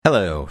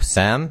Hello,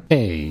 Sam.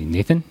 Hey,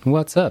 Nathan.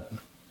 What's up?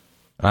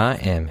 I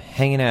am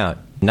hanging out,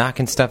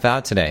 knocking stuff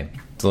out today.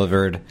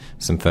 Delivered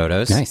some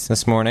photos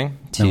this morning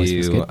to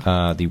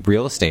the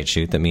real estate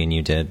shoot that me and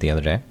you did the other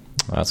day.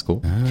 Well, that's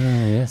cool.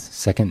 Yes,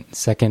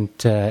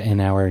 second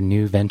in our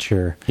new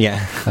venture.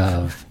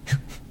 Of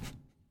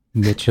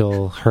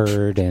Mitchell,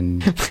 Hurd,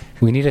 and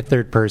we need a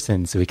third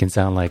person so we can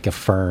sound like a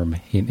firm,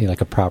 like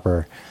a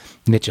proper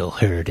Mitchell,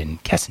 Hurd,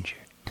 and Kessinger.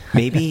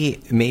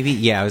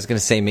 Maybe, I was going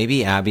to say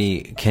maybe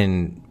Abby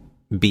can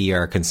be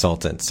our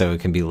consultant, so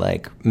it can be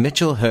like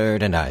Mitchell,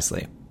 Hurd, and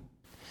Isley.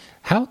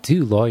 How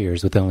do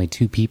lawyers with only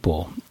two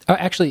people?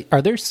 Actually,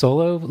 are there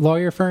solo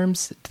lawyer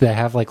firms that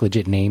have like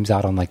legit names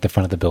out on like the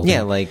front of the building?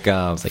 Yeah, like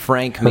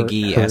Frank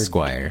McGee Hurd.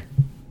 Esquire.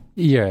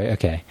 Yeah,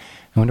 okay.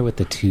 I wonder what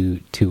the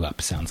two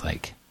up sounds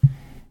like.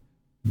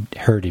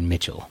 Hurd and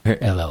Mitchell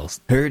LLC.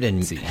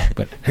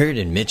 Hurd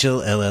and Mitchell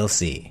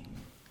LLC.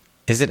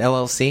 Is it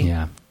LLC?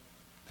 Yeah.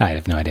 I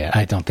have no idea.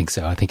 I don't think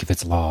so. I think if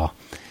it's law,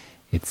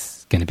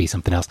 it's going to be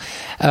something else.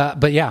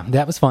 But yeah,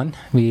 that was fun.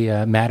 We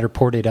Matt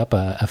reported up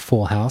a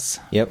full house.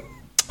 Yep.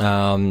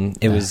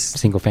 It was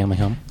single family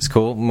home. It's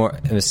cool.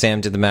 Sam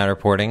did the Matt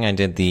reporting. I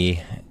did the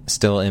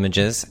still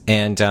images.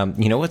 And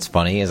you know what's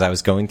funny is I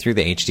was going through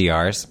the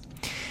HDRs.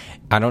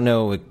 I don't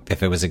know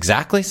if it was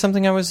exactly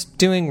something I was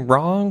doing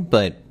wrong,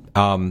 but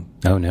oh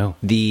no,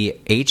 the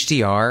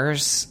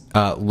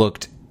HDRs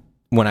looked,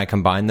 when I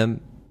combined them,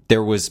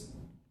 there was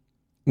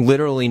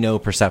literally no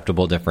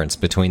perceptible difference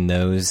between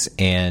those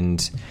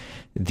and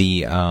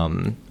the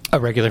a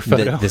regular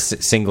photo, the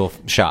single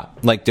shot.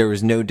 Like there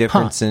was no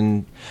difference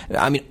in,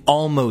 I mean,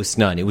 almost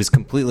none. It was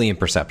completely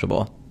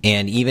imperceptible.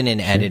 And even in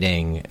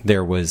editing,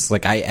 there was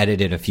like, I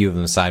edited a few of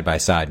them side by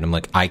side, and I'm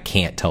like, I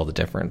can't tell the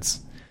difference.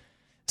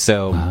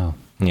 So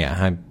yeah,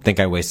 I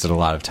think I wasted a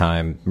lot of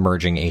time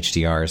merging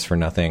HDRs for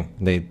nothing.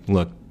 They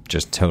look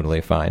just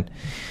totally fine.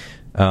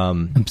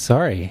 I'm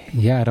sorry.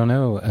 Yeah, I don't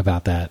know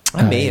about that.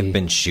 I may have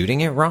been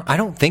shooting it wrong. I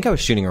don't think I was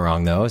shooting it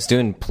wrong, though. I was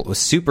doing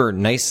super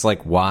nice,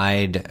 like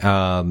wide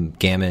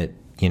gamut,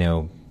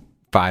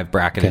 5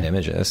 bracketed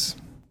images.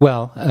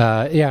 Well,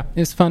 yeah,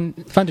 it's fun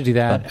to do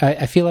that.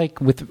 I feel like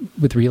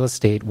with real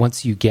estate,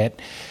 once you get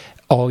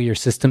all your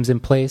systems in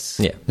place,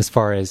 as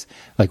far as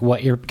like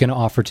what you're going to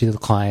offer to the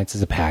clients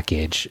as a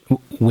package,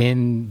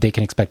 when they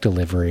can expect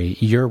delivery,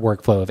 your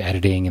workflow of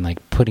editing and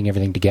like putting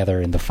everything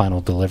together in the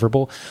final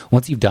deliverable.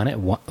 Once you've done it,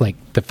 like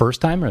the first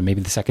time or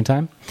maybe the second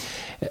time,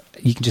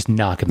 you can just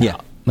knock them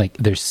out. Like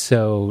they're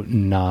so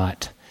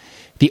not.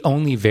 The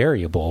only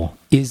variable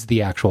is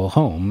the actual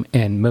home,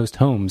 and most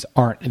homes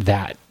aren't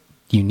that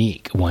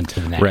unique one to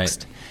the next.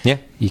 Right. Yeah.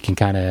 You can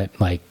kind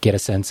of like get a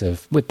sense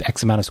of with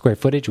X amount of square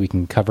footage, we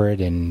can cover it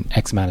in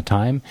X amount of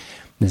time.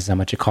 This is how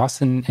much it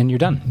costs, and you're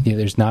done.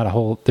 There's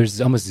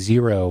there's almost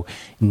zero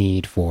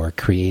need for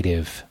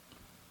creative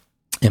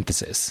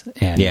emphasis.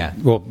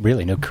 And well,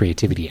 really no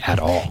creativity at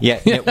all. Yeah.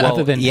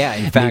 Other than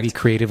in fact, maybe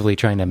creatively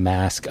trying to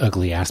mask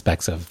ugly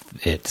aspects of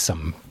it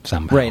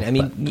somehow. Right. I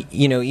mean,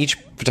 each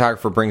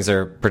photographer brings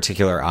their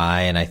particular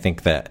eye, and I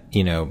think that,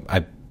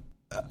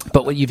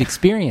 But what you've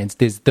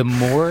experienced is the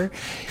more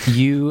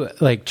you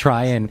like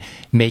try and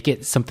make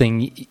it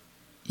something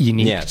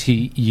unique to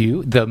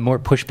you, the more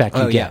pushback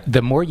you get.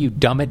 The more you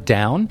dumb it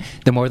down,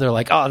 the more they're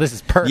like, "Oh, this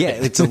is perfect."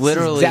 Yeah, it's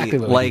literally exactly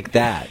like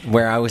that.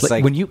 Where I was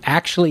like, when you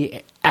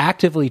actually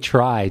actively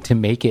try to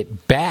make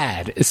it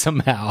bad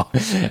somehow,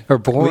 or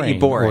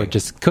boring, or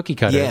just cookie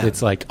cutter,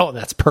 it's like, "Oh,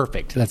 that's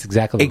perfect. That's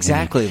exactly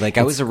what Like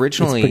I was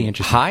originally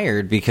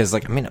hired because,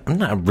 like, I mean, I'm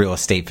not a real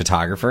estate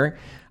photographer.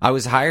 I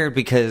was hired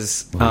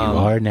because you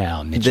are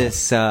now,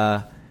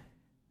 Mitchell.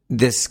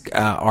 This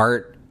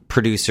art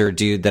producer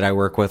dude that I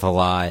work with a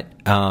lot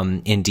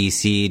in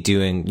DC,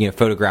 doing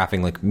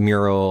photographing like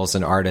murals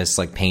and artists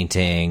like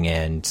painting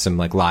and some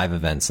like live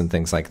events and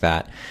things like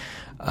that.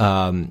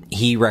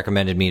 He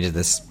recommended me to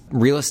this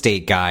real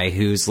estate guy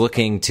who's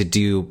looking to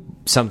do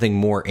something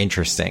more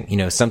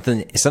interesting,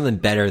 something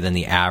better than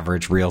the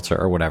average realtor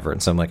or whatever.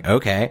 And so I'm like,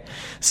 okay.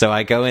 So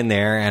I go in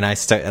there and I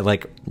start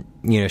like,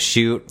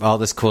 shoot all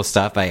this cool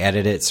stuff. I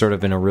edit it sort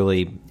of in a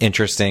really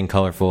interesting,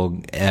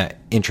 colorful,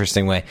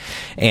 interesting way.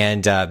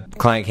 And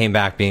client came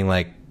back being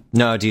like,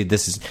 no, dude,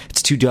 it's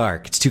too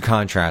dark. It's too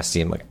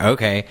contrasty. I'm like,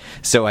 okay.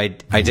 So I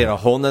did a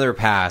whole nother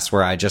pass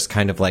where I just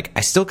kind of like,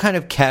 I still kind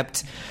of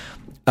kept,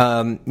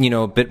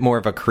 a bit more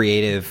of a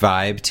creative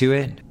vibe to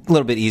it, a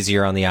little bit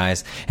easier on the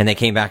eyes. And they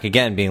came back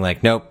again being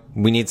like, nope,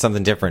 we need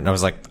something different. And I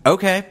was like,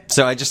 okay.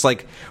 So I just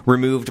like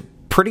removed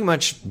pretty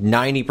much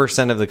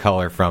 90% of the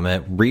color from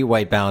it,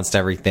 re-white balanced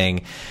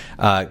everything,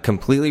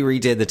 completely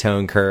redid the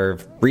tone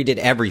curve, redid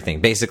everything,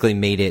 basically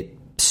made it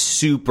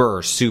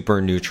super, super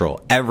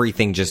neutral.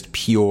 Everything just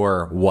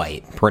pure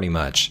white, pretty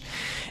much.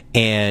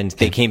 And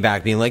they came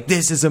back being like,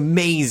 this is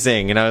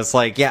amazing. And I was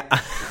like, yeah,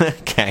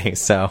 okay,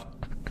 so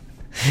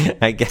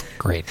I guess,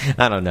 great.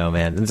 I don't know,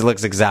 man. It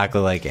looks exactly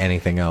like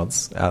anything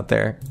else out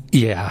there.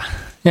 Yeah.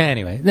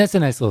 Anyway, that's a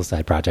nice little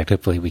side project.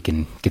 Hopefully we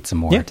can get some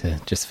more to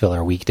just fill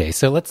our weekday.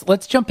 So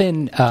let's jump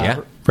in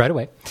right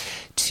away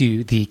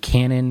to the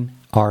Canon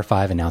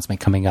R5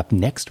 announcement coming up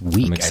next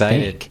week. I'm excited.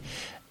 I think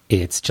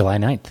it's July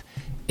 9th,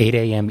 8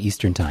 a.m.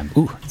 Eastern time.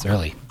 Ooh, it's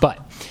early. But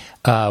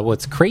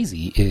what's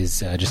crazy is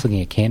just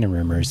looking at Canon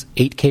rumors,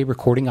 8K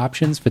recording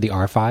options for the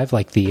R5,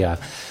 like the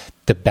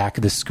back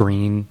of the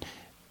screen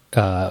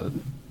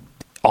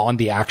on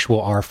the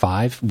actual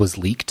R5 was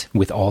leaked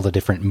with all the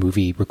different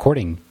movie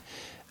recording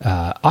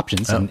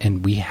options,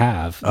 and we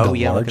have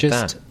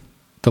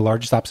the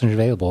largest option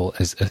available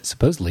is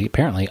supposedly,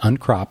 apparently,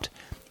 uncropped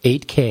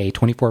 8K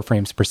 24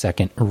 frames per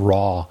second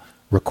raw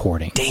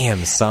recording.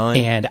 Damn, son.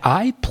 And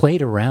I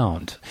played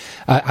around.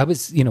 I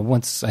was,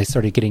 once I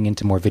started getting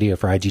into more video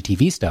for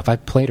IGTV stuff, I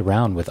played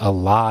around with a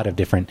lot of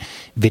different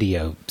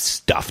video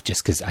stuff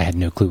just because I had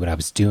no clue what I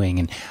was doing.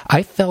 And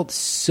I felt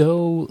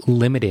so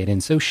limited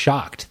and so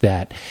shocked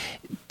that,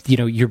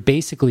 you're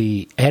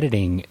basically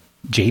editing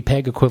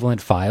JPEG equivalent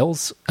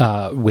files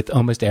with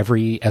almost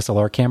every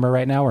SLR camera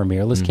right now, or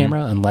mirrorless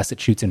camera, unless it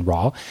shoots in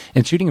RAW.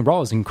 And shooting in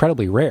RAW is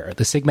incredibly rare.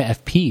 The Sigma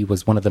FP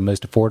was one of the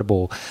most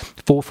affordable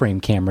full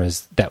frame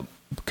cameras that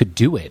could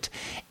do it,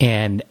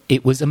 and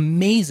it was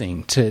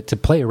amazing to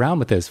play around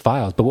with those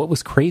files. But what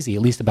was crazy,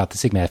 at least about the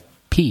Sigma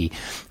FP,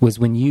 was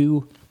when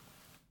you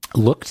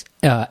looked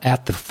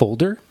at the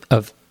folder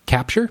of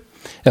capture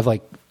of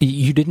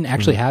you didn't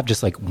actually have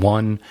just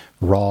one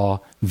raw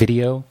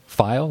video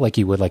file like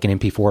you would like an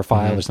MP4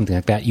 file or something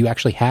like that. You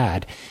actually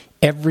had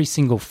every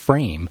single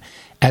frame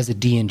as a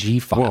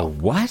DNG file. Whoa,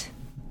 what?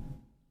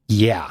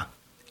 Yeah,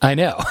 I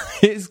know.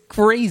 It's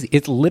crazy.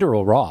 It's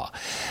literal raw.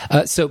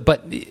 But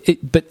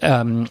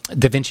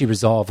DaVinci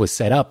Resolve was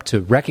set up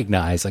to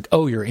recognize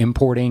you're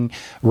importing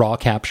raw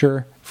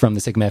capture from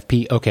the Sigma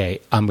FP. Okay,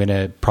 I'm going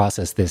to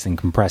process this and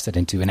compress it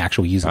into an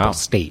actual usable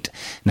state,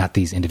 not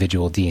these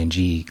individual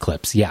DNG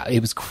clips. Yeah, it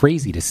was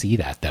crazy to see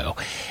that, though.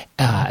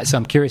 So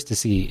I'm curious to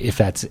see if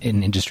that's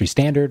an industry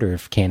standard or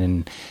if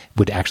Canon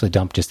would actually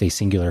dump just a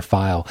singular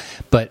file.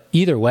 But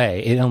either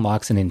way, it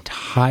unlocks an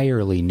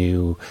entirely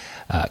new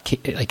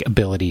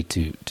ability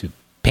to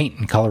paint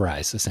and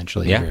colorize,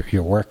 essentially,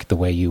 your work the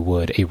way you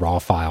would a raw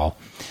file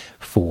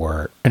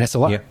for an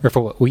SLR, or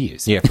for what we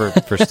use. Yeah,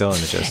 for still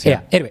images.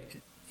 Yeah, anyway.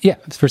 Yeah,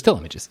 it's for still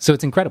images. So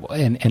it's incredible.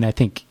 And I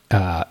think,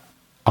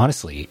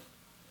 honestly,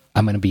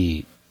 I'm going to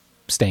be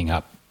staying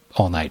up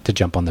all night to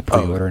jump on the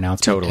pre-order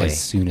announcement as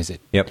soon as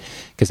it... Yep.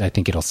 Because I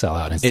think it'll sell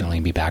out instantly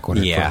and be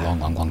back-ordered for a long,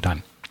 long, long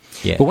time.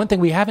 Yeah. But one thing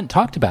we haven't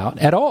talked about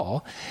at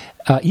all,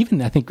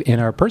 even I think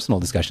in our personal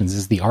discussions,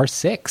 is the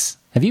R6.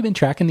 Have you been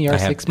tracking the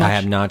R6 much? I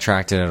have not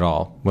tracked it at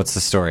all. What's the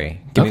story?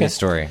 Give me the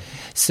story.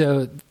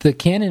 So the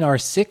Canon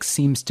R6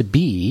 seems to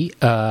be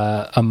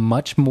a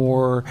much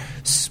more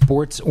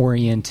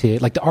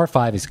sports-oriented... the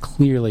R5 is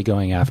clearly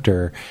going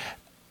after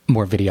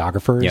more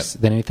videographers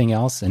than anything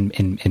else,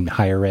 and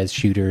higher-res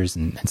shooters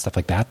and stuff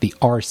like that. The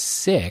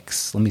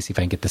R6, let me see if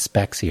I can get the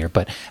specs here,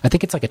 but I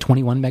think it's a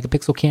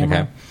 21-megapixel camera.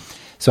 Okay.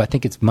 So I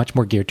think it's much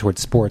more geared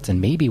towards sports and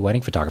maybe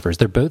wedding photographers.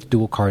 They're both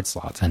dual card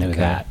slots. I know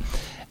that.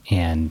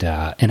 And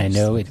I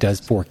know it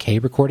does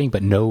 4K recording,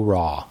 but no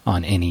RAW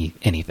on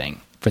anything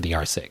for the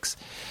R6.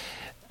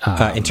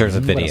 In terms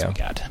of video. What else we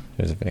got?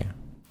 There's a video.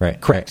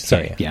 Right. Correct. Right.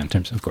 Sorry. Yeah, in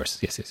terms of course.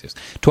 Yes.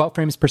 12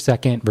 frames per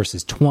second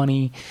versus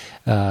 20.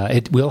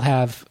 It will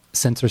have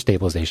sensor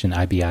stabilization,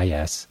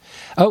 IBIS.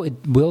 Oh, it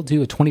will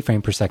do a 20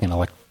 frame per second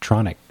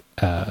electronic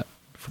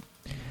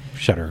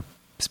shutter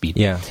speed.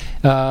 Yeah.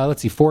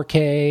 Let's see,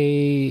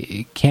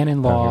 4K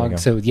Canon log.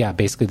 So yeah,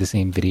 basically the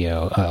same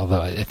video,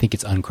 although I think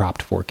it's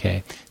uncropped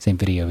 4K. Same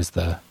video as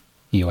the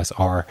EOS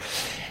R.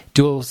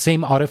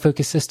 Same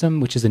autofocus system,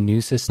 which is a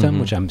new system,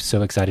 which I'm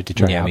so excited to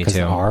try out because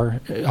our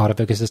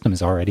autofocus system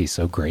is already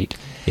so great.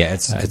 Yeah,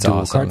 it's dual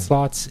awesome. card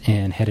slots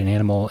and head and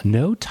animal.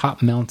 No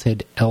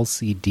top-mounted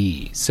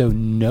LCD, so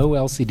no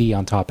LCD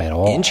on top at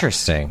all.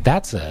 Interesting.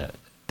 That's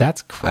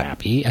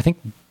crappy. I think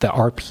the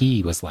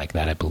RP was like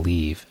that, I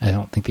believe. I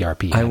don't think the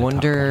RP. I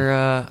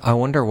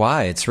wonder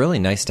why. It's really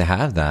nice to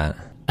have that.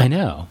 I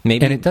know.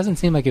 And it doesn't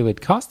seem like it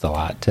would cost a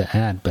lot to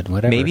add, but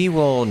whatever. Maybe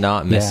we'll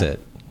not miss it.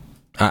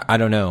 I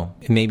don't know.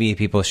 Maybe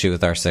people shoot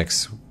with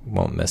R6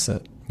 won't miss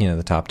it.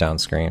 The top-down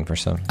screen for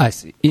some. I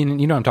see. You know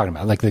what I'm talking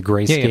about, like the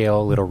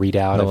grayscale little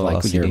readout of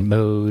LCD. Your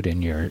mode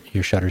and your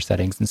shutter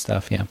settings and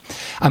stuff. Yeah,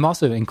 I'm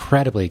also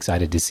incredibly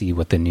excited to see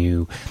what the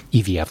new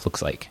EVF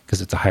looks like because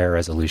it's a higher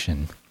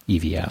resolution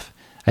EVF.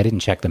 I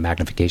didn't check the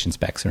magnification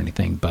specs or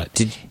anything, but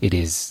it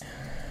is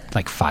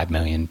 5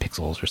 million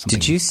pixels or something.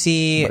 Did you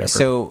see? Whatever.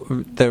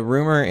 So the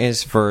rumor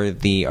is for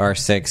the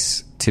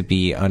R6 to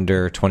be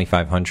under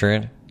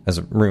 2500 as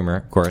a rumor,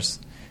 of course.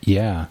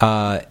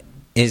 Yeah.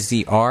 Is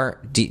the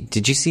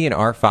did you see an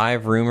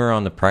R5 rumor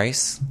on the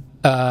price?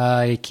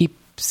 I keep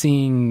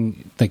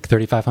seeing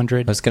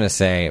 3,500. I was going to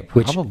say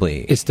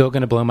probably. Which is still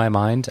going to blow my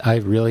mind. I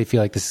really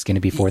feel like this is going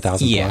to be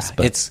 4,000 plus.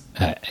 But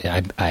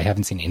I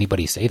haven't seen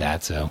anybody say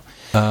that, so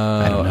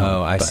I don't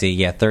know. I see.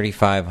 Yeah,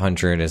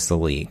 3,500 is the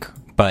leak,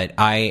 but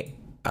I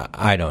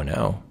don't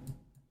know.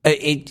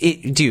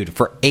 Dude,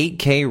 for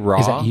 8K RAW,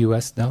 is that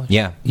US dollars?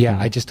 Yeah, yeah.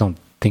 I just don't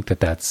think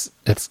that's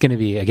going to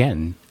be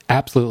again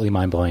absolutely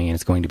mind-blowing, and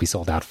it's going to be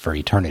sold out for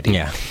eternity.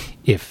 Yeah.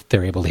 If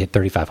they're able to hit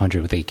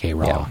 3500 with 8K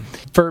RAW. Yeah.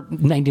 For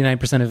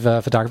 99%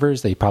 of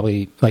photographers, they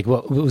probably, like,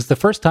 well, it was the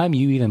first time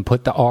you even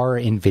put the R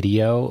in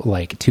video,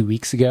 like 2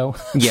 weeks ago.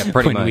 Yeah,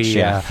 pretty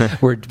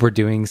much, we're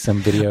doing some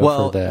video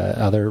for the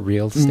other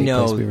real estate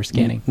place we were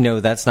scanning. No,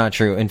 that's not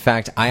true. In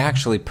fact, I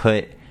actually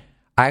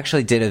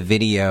did a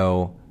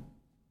video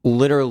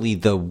literally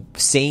the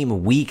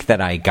same week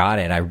that I got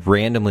it. I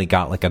randomly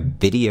got like a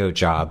video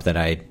job that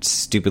I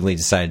stupidly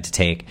decided to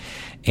take.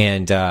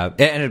 And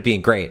it ended up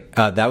being great.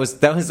 That was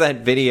that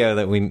video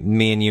that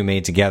me and you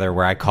made together,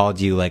 where I called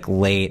you like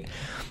late,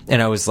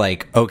 and I was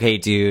like, "Okay,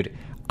 dude,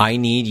 I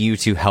need you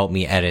to help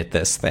me edit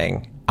this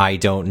thing. I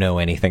don't know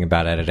anything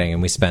about editing."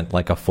 And we spent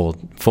like a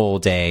full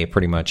day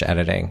pretty much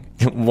editing.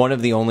 One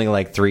of the only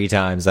like 3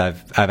 times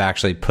I've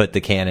actually put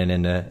the Canon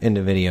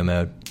into video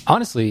mode.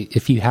 Honestly,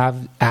 if you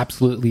have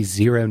absolutely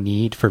zero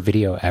need for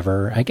video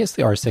ever, I guess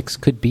the R6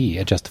 could be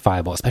a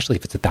justifiable, especially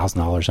if it's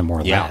 $1,000 or more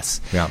or less,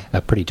 a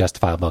pretty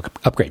justifiable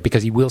upgrade,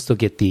 because you will still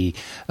get the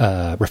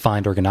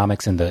refined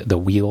ergonomics, and the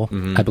wheel,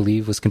 I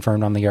believe, was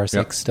confirmed on the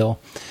R6 still,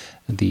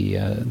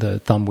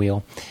 the thumb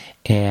wheel.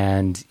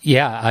 And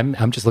yeah,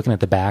 I'm just looking at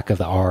the back of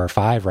the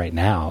R5 right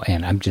now,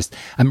 and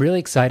I'm really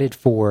excited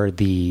for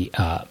the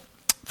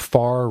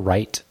far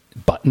right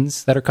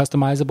buttons that are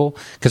customizable,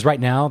 because right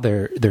now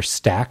they're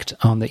stacked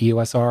on the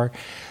EOS R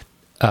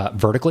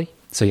vertically,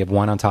 so you have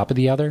one on top of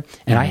the other,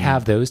 and I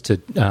have those to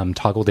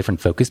toggle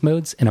different focus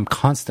modes, and I'm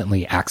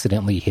constantly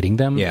accidentally hitting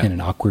them in an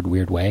awkward,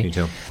 weird way. Me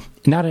too.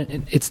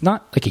 It's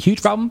not like a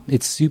huge problem.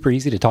 It's super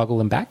easy to toggle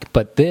them back,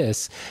 but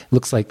this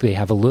looks like they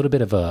have a little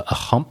bit of a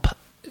hump,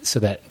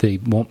 so that they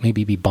won't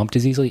maybe be bumped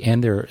as easily,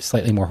 and they're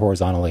slightly more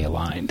horizontally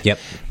aligned. Yep.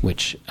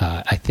 Which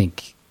I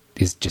think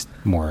is just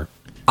more.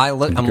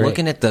 I'm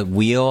looking at the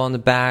wheel on the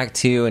back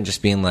too, and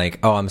just being like,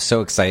 "Oh, I'm so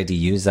excited to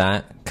use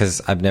that,"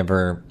 because I've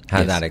never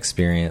had that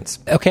experience.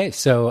 Okay,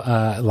 so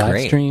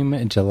live stream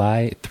in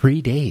July,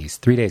 3 days,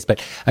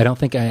 but I don't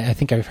think I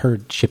think I've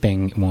heard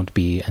shipping won't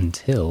be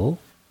until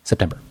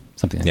September,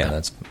 something like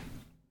that.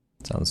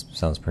 Yeah,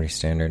 sounds pretty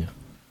standard.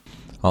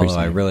 Although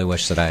I really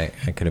wish that I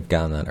could have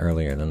gotten that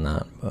earlier than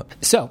that. But.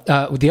 So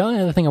the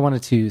only other thing I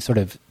wanted to sort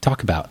of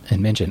talk about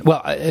and mention,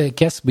 well, I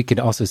guess we could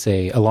also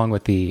say, along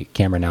with the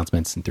camera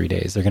announcements in 3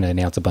 days, they're going to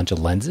announce a bunch of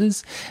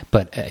lenses,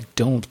 but I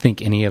don't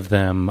think any of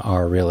them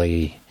are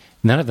really...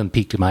 None of them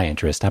piqued my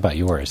interest. How about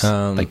yours?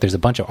 Like, there's a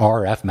bunch of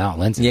RF mount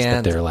lenses,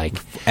 but they're like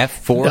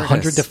f4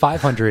 100 to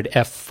 500,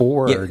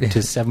 f4 to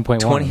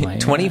 7.1.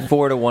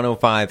 24 to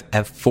 105,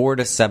 f4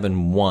 to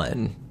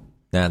 7.1.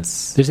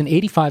 There's an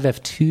 85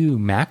 f2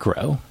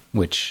 macro,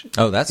 which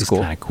that's is cool.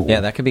 Kind of cool. Yeah,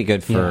 that could be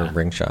good for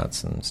ring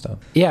shots and stuff.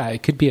 Yeah,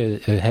 it could be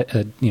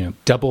a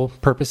double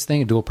purpose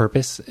thing, a dual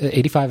purpose.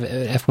 85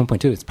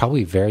 f1.2 is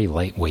probably very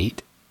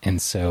lightweight, and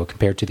so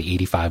compared to the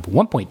 85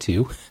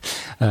 1.2,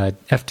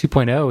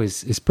 f2.0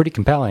 is pretty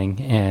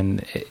compelling,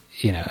 and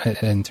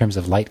in terms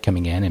of light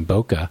coming in and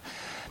bokeh.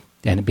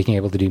 And being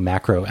able to do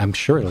macro, I'm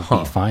sure it'll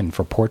be fine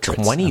for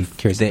portraits. I'm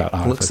curious about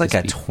autofocus. Looks like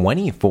a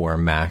 24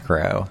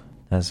 macro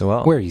as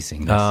well. Where are you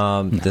seeing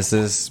this?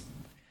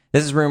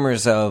 This is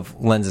rumors of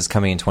lenses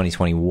coming in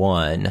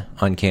 2021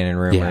 on Canon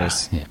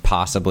rumors. Yeah.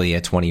 Possibly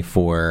a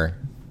 24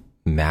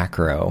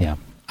 macro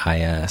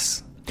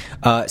IS.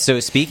 So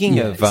speaking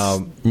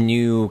of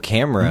new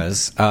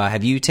cameras,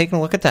 have you taken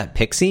a look at that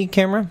Pixii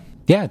camera?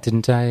 Yeah,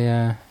 didn't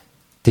I?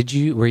 Did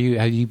you?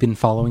 Have you been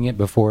following it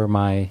before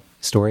my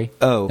story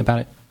about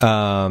it?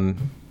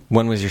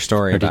 When was your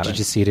story about it? Or did you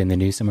just see it in the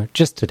news somewhere?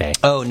 Just today.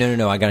 Oh,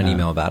 no. I got an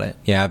email about it.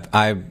 Yeah,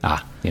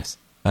 yes.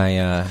 I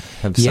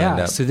have signed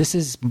up. So this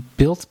is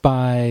built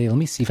by, let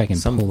me see if I can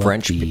pull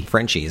Frenchies.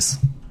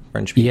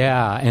 French people.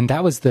 Yeah, and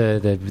that was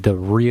the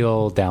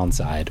real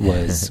downside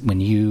was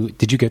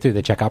did you go through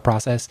the checkout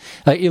process?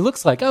 It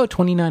looks like,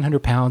 2,900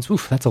 pounds,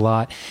 oof, that's a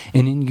lot.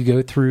 And then you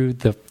go through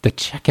the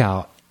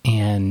checkout,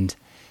 and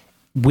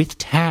with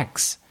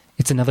tax,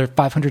 it's another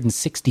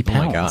 560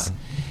 pounds. Oh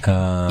my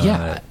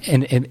God.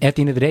 And at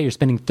the end of the day, you're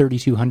spending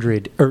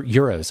 3,200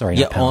 euros. Sorry,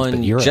 not pounds,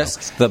 but euro.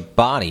 Just the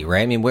body,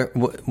 right? I mean,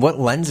 what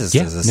lenses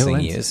does this thing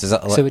use?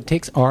 So it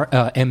takes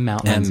M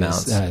mount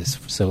lenses,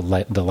 so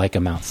the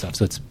Leica mount stuff.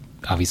 So it's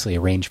obviously a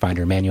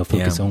rangefinder, manual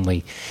focus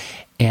only,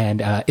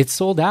 and it's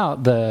sold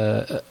out.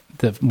 The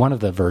one of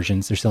the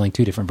versions, they're selling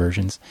 2 different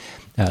versions.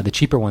 The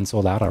cheaper one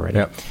sold out already.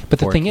 Yep. But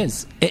the thing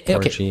is,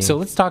 so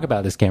let's talk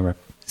about this camera.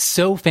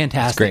 So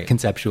fantastic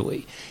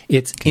conceptually.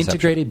 It's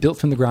integrated, built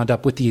from the ground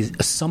up with the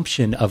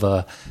assumption of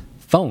a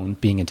phone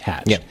being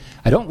attached. Yep.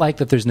 I don't like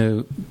that there's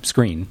no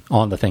screen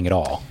on the thing at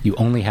all. You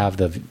only have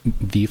the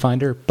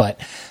viewfinder, but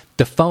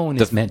the phone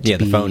is meant to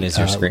be the phone is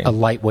your screen. A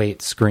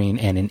lightweight screen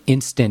and an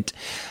instant,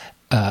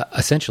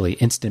 essentially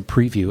instant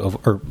preview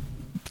of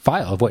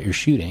file of what you're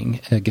shooting.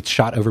 It gets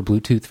shot over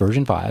Bluetooth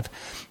version 5,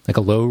 like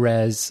a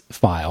low-res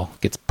file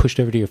gets pushed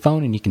over to your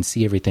phone, and you can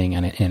see everything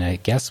in I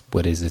guess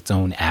what is its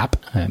own app.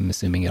 I'm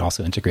assuming it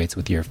also integrates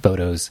with your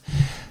Photos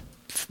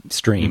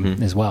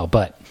stream as well.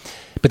 But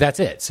that's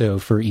it. So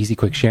for easy,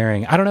 quick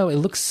sharing, I don't know. It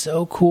looks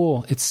so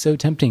cool. It's so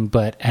tempting.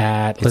 But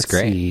let's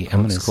see. I'm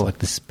going to select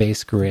the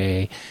space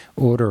gray,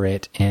 order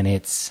it, and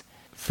it's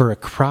for a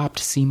cropped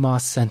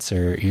CMOS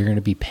sensor. You're going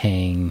to be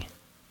paying.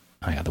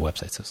 Oh yeah, the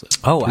website says this.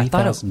 Oh, I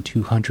thought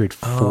 €3,240.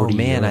 Oh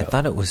man, I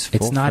thought it was full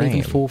frame. It's not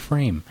even full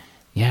frame.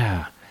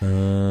 Yeah.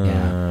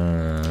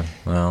 Yeah.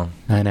 Well,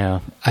 I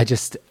know. I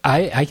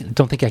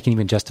don't think I can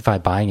even justify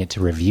buying it to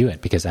review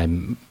it because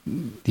I'm,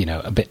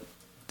 a bit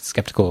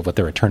skeptical of what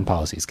their return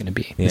policy is going to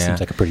be. It seems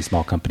like a pretty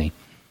small company.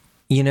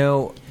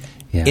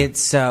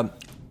 It's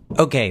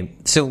okay.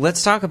 So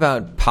let's talk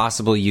about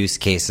possible use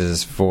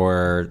cases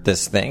for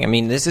this thing. I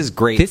mean, this is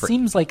great. This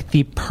seems like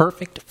the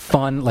perfect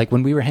fun. Like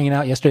when we were hanging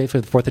out yesterday for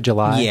the 4th of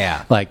July.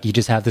 Yeah. Like you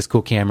just have this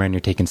cool camera and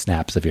you're taking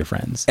snaps of your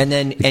friends. And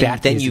then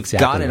you've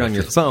got it on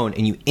your phone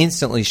and you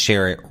instantly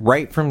share it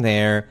right from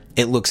there.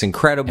 It looks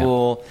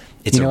incredible. Yeah.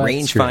 It's a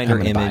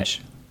rangefinder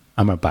image.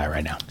 I'm going to buy it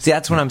right now. See,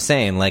 that's what I'm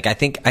saying. Like I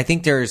think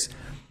there's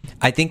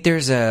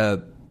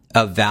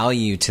a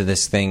value to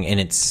this thing in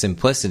its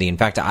simplicity. In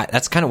fact,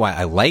 that's kind of why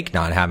I like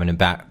not having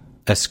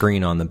a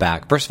screen on the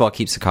back. First of all, it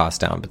keeps the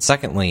cost down. But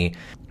secondly,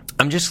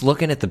 I'm just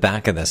looking at the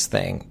back of this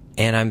thing,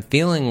 and I'm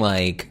feeling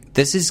like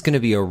this is going to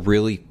be a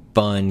really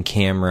fun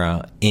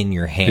camera in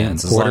your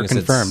hands. As order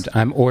confirmed.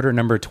 I'm order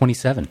number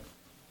 27.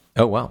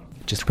 Oh, wow.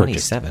 Just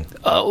 27.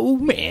 Oh,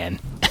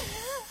 man.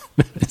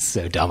 It's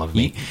so dumb of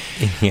me.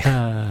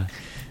 Yeah.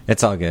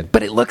 It's all good,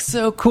 but it looks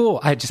so cool.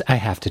 I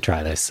have to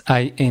try this.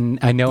 I know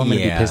I'm going to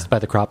be pissed by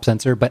the crop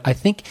sensor, but I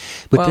think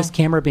with this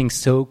camera being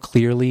so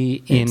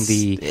clearly in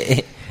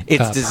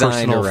it's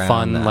designed personal,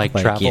 fun,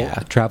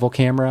 that, travel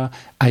camera,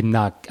 I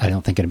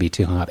don't think it'll be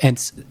too hung up. And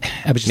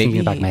I was just thinking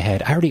in the back of my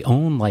head, I already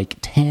own like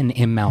 10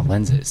 in-mount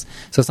lenses,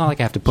 so it's not like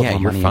I have to put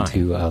more money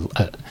into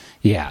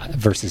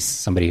versus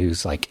somebody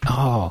who's like,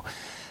 oh,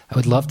 I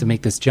would love to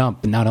make this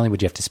jump, but not only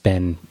would you have to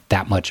spend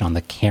that much on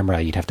the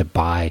camera, you'd have to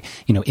buy,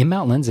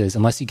 in-mount lenses,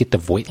 unless you get the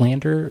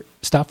Voigtlander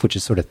stuff, which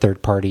is sort of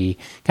third-party,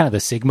 kind of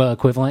the Sigma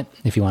equivalent,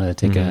 if you wanted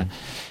to take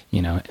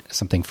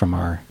something from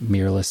our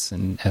mirrorless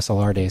and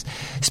SLR days.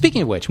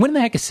 Speaking of which, when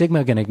the heck is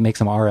Sigma going to make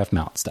some RF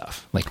mount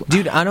stuff?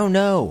 Dude, I don't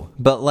know,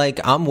 but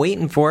I'm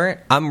waiting for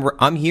it.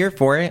 I'm here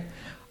for it.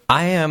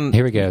 I am.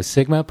 Here we go.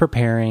 Sigma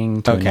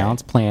preparing to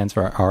announce plans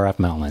for RF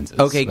mount lenses.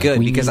 Okay, good,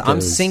 because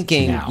I'm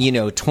sinking,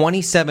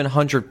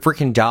 $2,700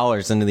 freaking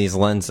dollars into these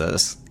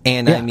lenses,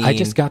 and I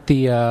just got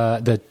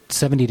the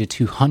 70 to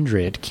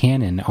 200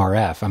 Canon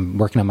RF. I'm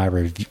working on my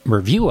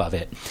review of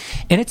it,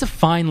 and it's a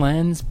fine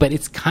lens, but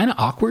it's kind of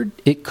awkward.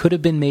 It could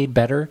have been made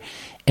better,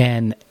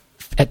 and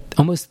at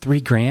almost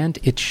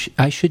 $3,000,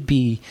 I should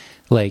be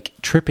like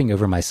tripping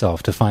over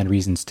myself to find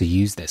reasons to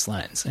use this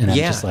lens. And I'm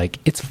just like,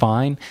 it's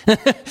fine.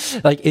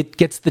 Like it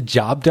gets the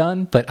job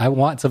done, but I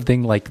want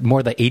something like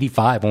more the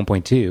 85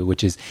 1.2,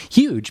 which is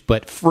huge,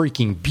 but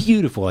freaking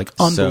beautiful, like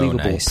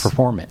unbelievable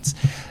performance.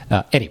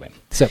 Anyway,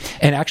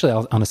 and actually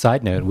on a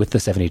side note with the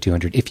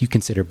 7200, if you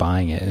consider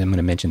buying it, and I'm going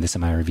to mention this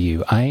in my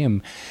review, I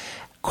am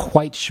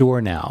quite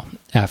sure now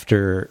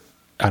after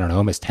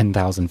almost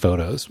 10,000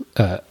 photos,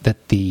 that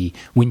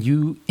when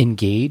you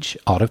engage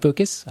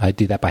autofocus, I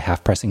do that by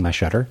half pressing my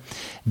shutter,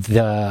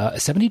 the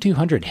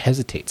 7200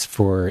 hesitates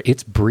for,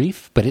 it's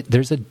brief, but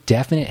there's a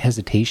definite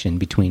hesitation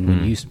between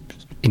when you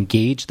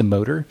engage the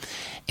motor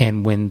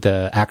and when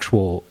the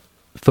actual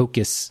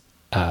focus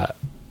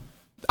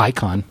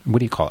icon, what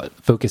do you call it?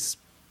 Focus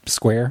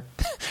square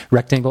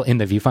rectangle in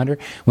the viewfinder,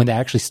 when that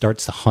actually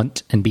starts to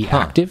hunt and be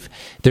active,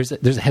 there's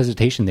a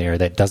hesitation there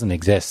that doesn't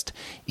exist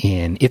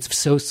it's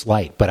so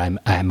slight, but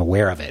I'm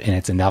aware of it, and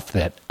it's enough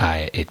that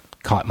it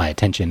caught my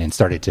attention and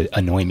started to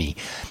annoy me.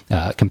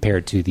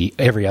 Compared to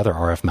every other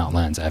RF mount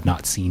lens, I have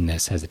not seen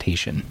this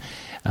hesitation.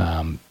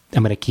 I'm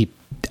going to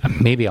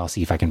maybe I'll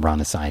see if I can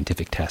run a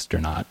scientific test or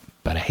not,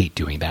 but I hate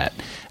doing that.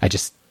 I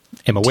just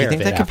am aware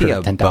of it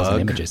after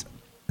 10,000 images.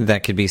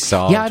 That could be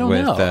solved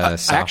with software.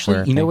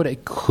 Actually, you know what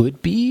it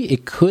could be?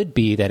 It could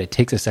be that it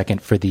takes a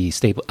second for the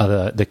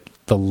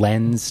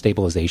lens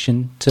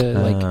stabilization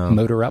to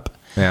motor up,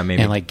 maybe,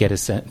 and get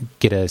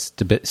a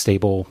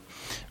stable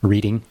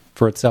reading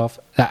for itself.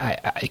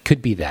 It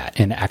could be that.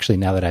 And actually,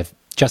 now that I've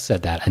just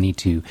said that, I need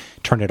to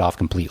turn it off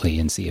completely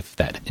and see if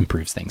that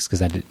improves things,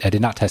 because I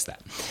did not test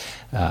that.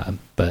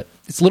 But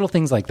it's little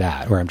things like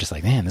that where I'm just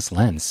like, man, this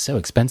lens is so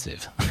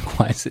expensive.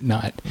 Why is it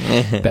not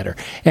better?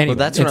 Anyway, well,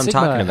 that's what I'm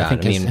Sigma, talking about. I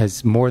think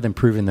has more than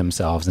proven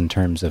themselves in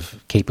terms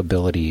of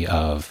capability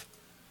of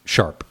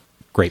sharp,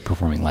 great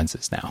performing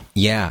lenses now.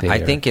 Yeah, I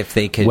think if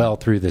they could well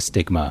through the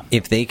stigma,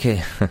 if they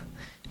could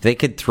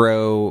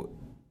throw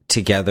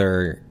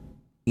together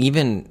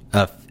even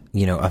a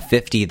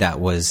 50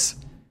 that was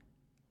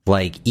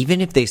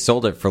even if they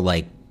sold it for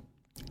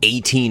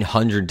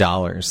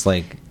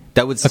 $1,800,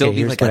 that would still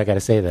be what I got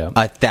to say though,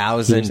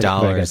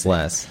 $1,000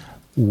 less.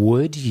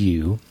 Would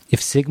you,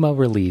 if Sigma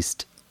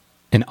released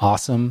an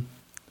awesome,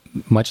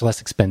 much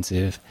less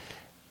expensive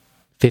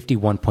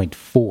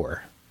 51.4,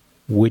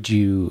 would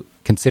you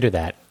consider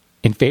that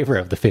in favor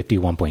of the 50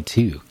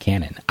 1.2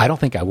 Canon. I don't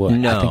think I would.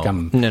 No. I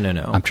think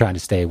No. I'm trying to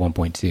stay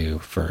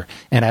 1.2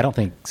 and I don't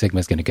think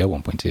Sigma's going to go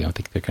 1.2. I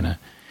think they're going to.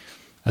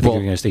 I think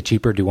they're going to stay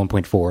cheaper, do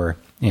 1.4,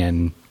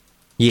 and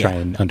try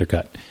and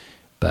undercut.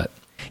 But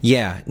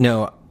yeah,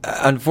 no.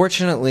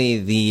 Unfortunately,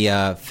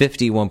 the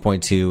 50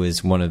 1.2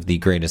 is one of the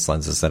greatest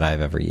lenses that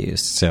I've ever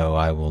used. So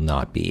I will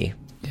not be.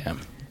 Yeah,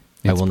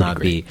 I will not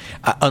be.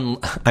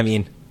 I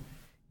mean,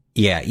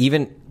 yeah.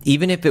 Even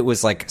if it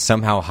was like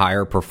somehow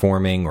higher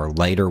performing or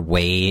lighter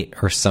weight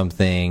or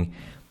something,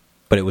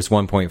 but it was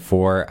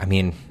 1.4. I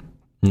mean,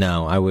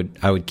 no. I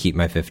would keep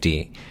my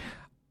 50.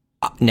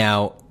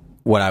 Now,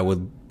 what I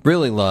would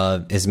really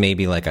love is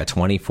maybe like a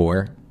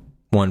 24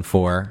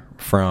 1.4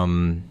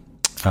 from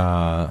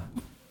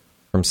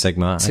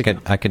Sigma.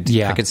 I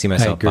could see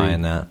myself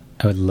buying that.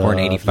 I would love, or an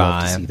 85.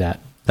 love to see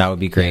that. That would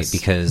be great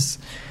because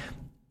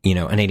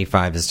an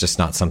 85 is just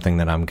not something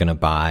that I'm going to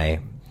buy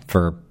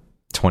for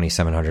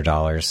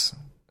 $2,700.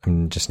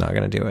 I'm just not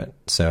going to do it.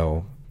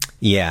 So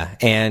yeah,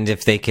 and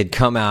if they could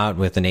come out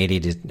with an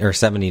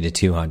 70 to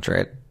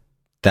 200.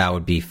 That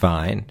would be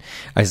fine.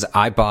 As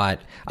I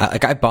bought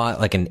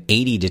like an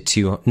 80 to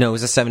 2. No, it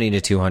was a 70 to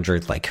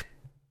 200. Like,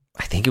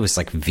 I think it was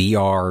like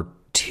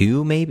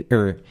VR2 maybe,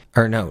 or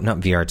no,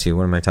 not VR2.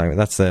 What am I talking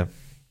about?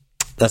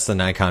 That's the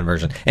Nikon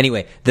version.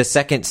 Anyway, the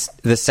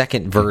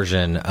second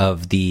version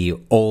of the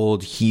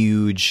old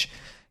huge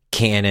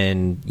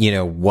Canon,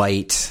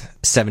 white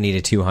 70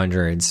 to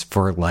 200s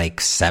for like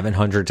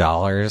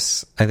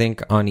 $700. I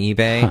think on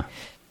eBay. Huh.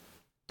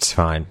 It's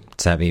fine.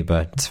 It's heavy,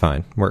 but it's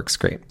fine. Works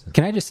great.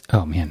 Can I just...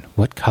 Oh, man.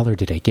 What color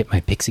did I get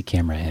my Pixii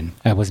camera in?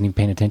 I wasn't even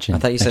paying attention. I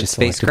thought you said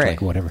space gray.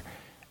 Like whatever.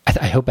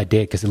 I hope I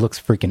did, because it looks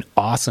freaking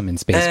awesome in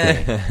space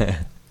gray.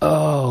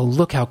 Oh,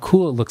 look how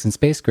cool it looks in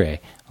space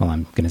gray. Well,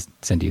 I'm going to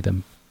send you the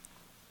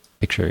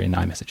picture in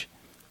iMessage.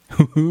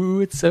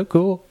 It's so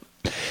cool.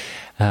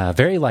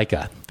 Very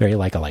Leica. Very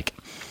Leica-like.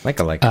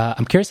 Leica.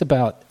 I'm curious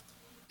about...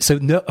 So,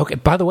 no... Okay,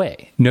 by the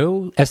way,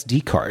 no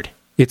SD card.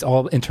 It's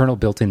all internal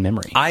built-in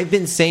memory. I've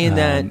been saying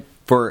that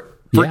for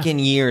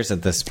freaking years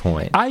at this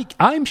point.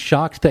 I'm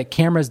shocked that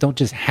cameras don't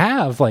just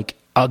have like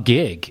a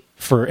gig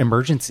for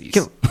emergencies.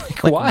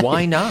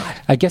 Why not?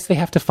 I guess they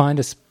have to find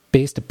a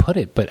space to put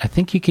it, but I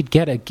think you could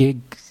get a gig,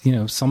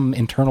 some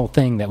internal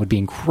thing that would be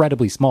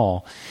incredibly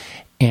small.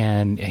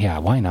 And yeah,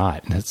 why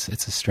not? It's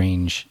a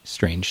strange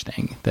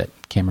thing that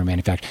camera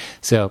manufacturers.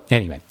 So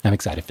anyway, I'm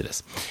excited for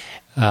this.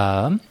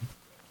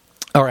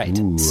 All right,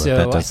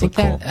 so I think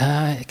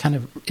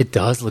that it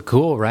does look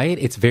cool, right?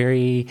 It's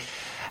very,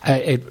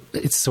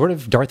 it's sort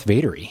of Darth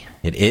Vader-y.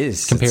 It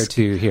is compared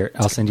to here.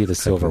 I'll send you the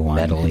silver one.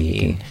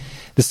 Metally.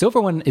 The silver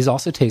one is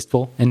also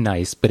tasteful and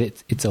nice, but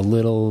it's a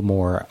little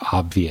more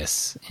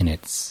obvious in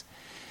its.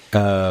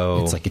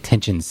 Oh, it's like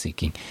attention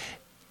seeking.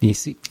 You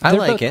see, I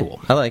like it.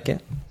 Cool. I like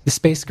it. The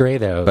space gray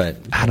though, but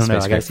I don't know.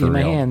 I got to see in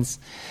my hands.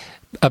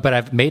 But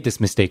I've made this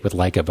mistake with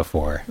Leica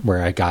before,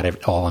 where I got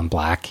it all in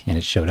black and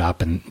it showed up,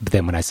 but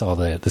then when I saw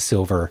the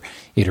silver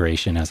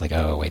iteration, I was like,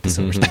 "Oh, wait, the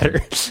silver's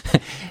better."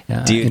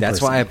 Dude,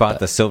 that's why I bought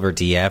the silver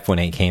DF when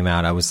it came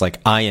out. I was like,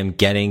 "I am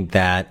getting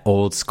that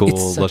old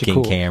school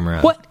looking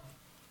camera." What?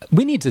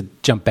 We need to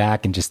jump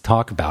back and just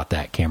talk about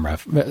that camera.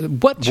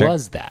 What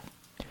was that?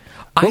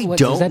 I don't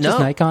know. Is that just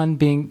Nikon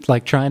being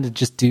like trying to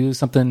just do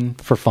something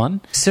for fun?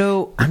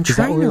 So I'm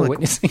trying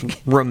to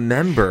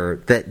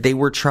remember that they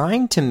were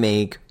trying to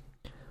make.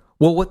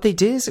 Well, what they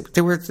did is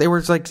there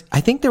was like,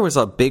 I think there was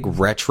a big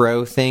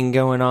retro thing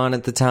going on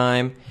at the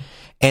time,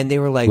 and they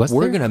were like,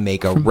 we're going to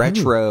make a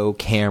retro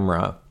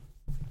camera,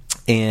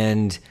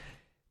 and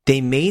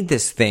they made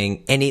this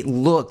thing, and it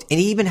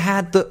even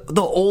had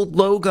the old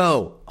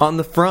logo on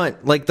the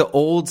front, like the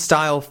old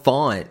style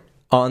font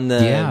on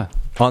the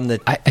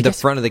the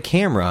front of the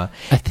camera.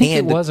 I think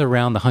it was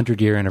around the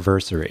 100-year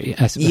anniversary.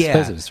 I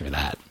suppose it was for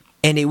that.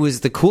 And it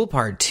was the cool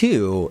part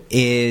too,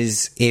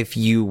 is if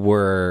you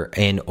were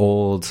an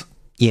old,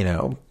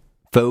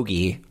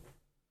 fogey,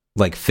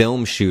 like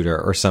film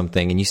shooter or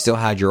something, and you still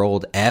had your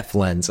old F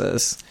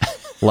lenses,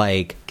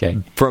 like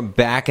from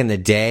back in the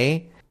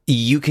day,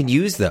 you can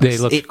use those. They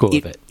look cool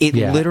with it. It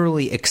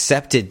literally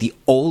accepted the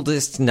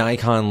oldest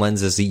Nikon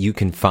lenses that you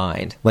can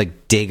find,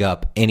 like dig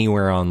up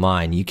anywhere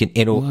online. You can,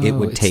 it would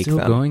take them.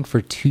 It's still going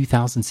for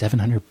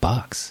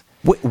 $2,700.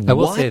 I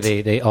will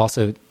say they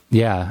also,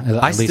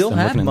 I still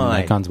have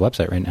mine. Nikon's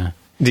website right now.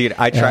 Dude,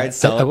 I tried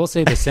selling. I will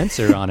say the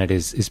sensor on it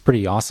is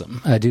pretty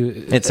awesome.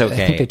 It's okay.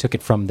 I think they took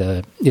it from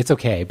it's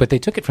okay, but they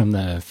took it from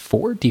the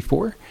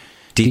D3S.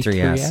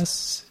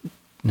 D3S.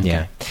 Okay.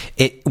 Yeah.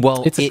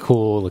 It's a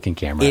cool looking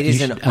camera. It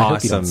is an awesome. I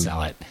hope you don't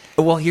sell it.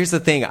 Well, here's the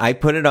thing. I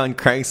put it on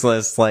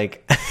Craigslist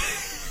like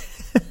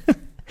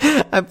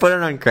I put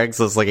it on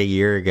Craigslist like a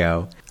year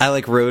ago. I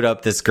like wrote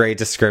up this great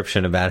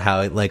description about how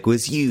it like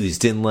was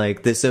used in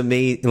like this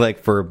amazing,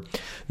 like for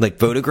like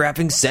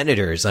photographing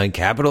senators on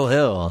Capitol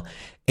Hill.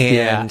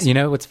 And you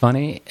know what's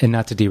funny, and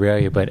not to derail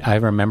you, but I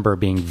remember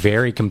being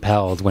very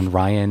compelled when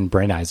Ryan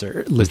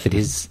Brenizer listed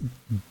his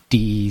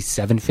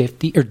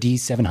D750 or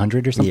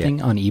D700 or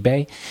something on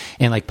eBay,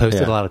 and like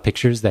posted a lot of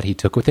pictures that he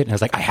took with it. And I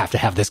was like, I have to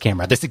have this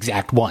camera, this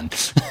exact one,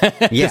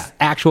 this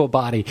actual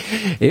body.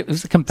 It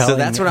was a compelling. So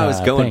that's what I was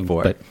going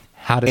for. But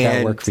how did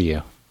that work for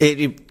you?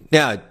 It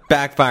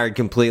backfired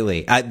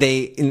completely.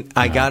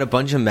 I got a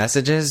bunch of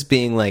messages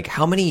being like,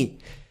 how many?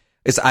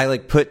 I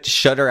like put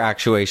shutter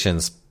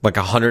actuations like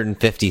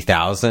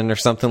 150,000 or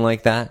something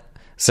like that.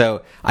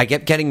 So I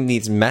kept getting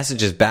these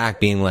messages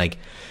back being like,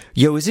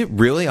 yo, is it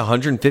really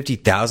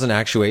 150,000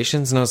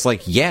 actuations? And I was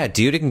like, yeah,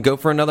 dude, it can go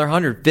for another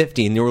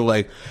 150. And they were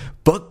like,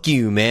 fuck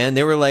you, man.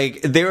 They were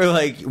like,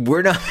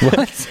 we're not.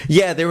 What?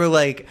 Yeah, they were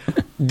like,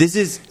 this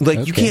is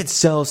like, you can't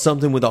sell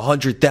something with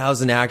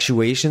 100,000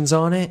 actuations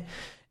on it.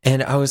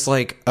 And I was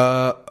like,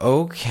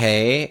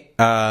 okay.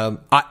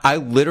 I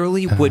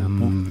literally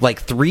would, like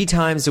 3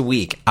 times a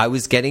week, I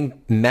was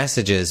getting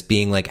messages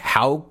being like,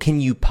 how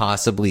can you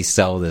possibly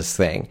sell this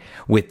thing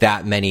with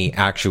that many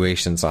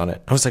actuations on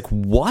it? I was like,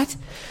 what?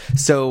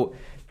 So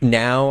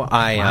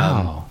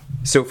now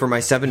so for my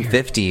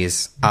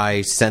 750s,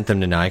 I sent them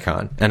to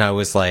Nikon, and I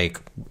was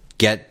like,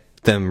 get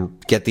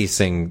these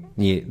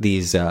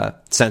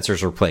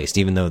sensors replaced,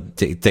 even though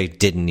they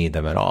didn't need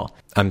them at all.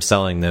 I'm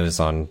selling those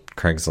on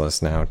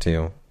Craigslist now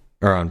too,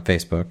 or on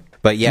Facebook.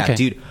 But yeah,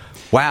 dude,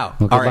 wow.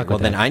 Well, all right, well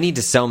then I need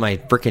to sell my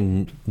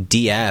freaking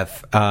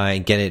DF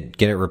and get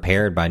it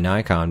repaired by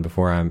Nikon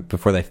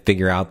before they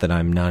figure out that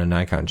I'm not a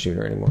Nikon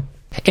shooter anymore.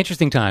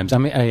 Interesting times. I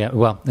mean,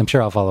 I'm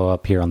sure I'll follow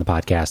up here on the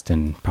podcast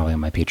and probably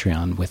on my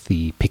Patreon with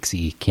the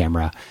Pixii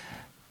camera.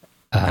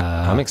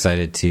 I'm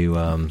excited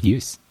to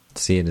use.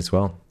 See it as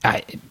well.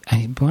 I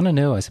want to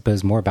know, I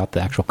suppose, more about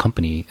the actual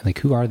company. Like,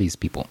 who are these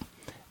people?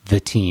 The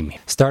team.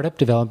 Startup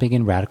developing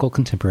in radical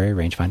contemporary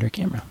rangefinder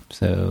camera.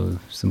 So,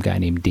 some guy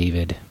named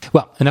David.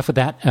 Well, enough with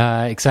that.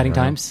 Exciting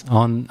times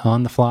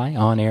on the fly,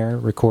 on air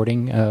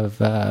recording of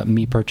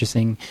me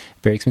purchasing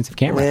very expensive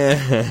camera.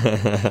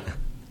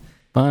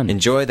 Fun.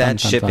 Enjoy that fun,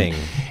 shipping.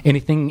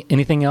 Fun.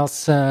 Anything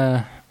else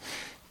to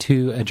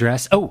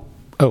address?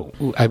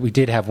 We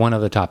did have one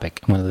other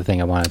topic. One other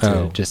thing I wanted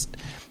to just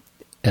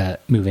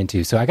move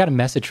into. So I got a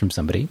message from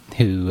somebody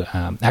who,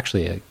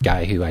 actually a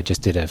guy who I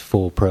just did a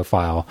full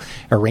profile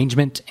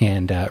arrangement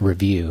and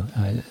review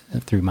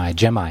through my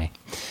Gemini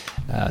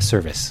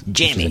service.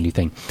 Gemmy. Which is a new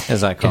thing.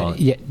 As I call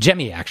it. Yeah,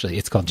 Gemmy, actually.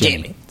 It's called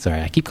Gemmy.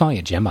 Sorry, I keep calling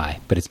it Gemini,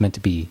 but it's meant to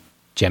be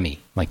Gemmy,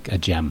 like a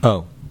gem.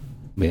 Oh.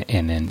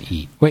 And then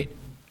E. Wait,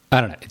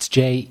 I don't know. It's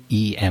Jemi.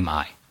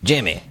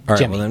 Jimmy. All right,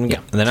 Jimmy, well,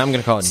 then I'm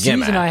going to call it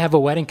Jimmy. Susan and I have a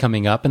wedding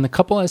coming up, and the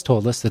couple has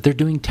told us that they're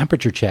doing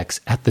temperature checks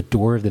at the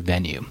door of the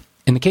venue.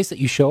 In the case that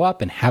you show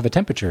up and have a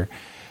temperature,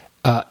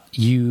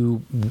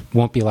 you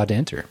won't be allowed to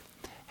enter.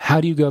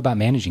 How do you go about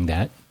managing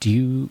that? Do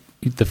you,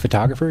 the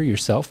photographer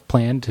yourself,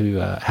 plan to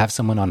have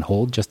someone on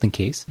hold just in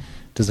case?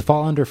 Does it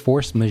fall under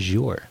force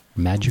majeure?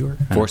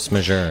 Force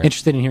majeure.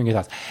 Interested in hearing your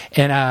thoughts.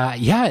 And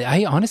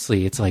I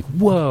honestly, it's like,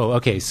 whoa,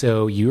 okay,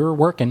 so you're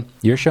working,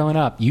 you're showing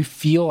up, you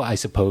feel, I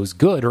suppose,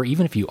 good, or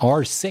even if you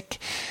are sick.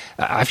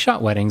 I've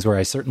shot weddings where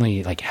I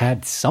certainly like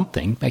had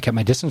something. I kept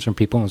my distance from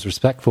people and was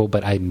respectful,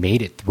 but I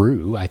made it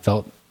through. I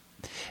felt,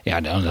 I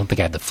don't think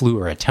I had the flu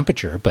or a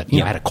temperature, but I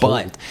had a cold.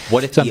 But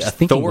what if the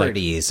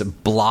authorities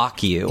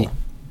block you?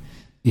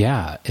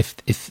 Yeah,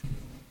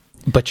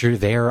 but you're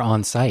there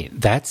on site.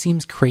 That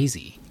seems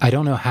crazy. I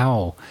don't know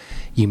how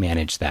you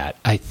manage that.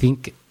 I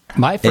think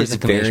my first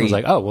inclination was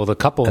like, oh, well, the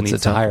couple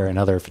needs to hire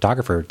another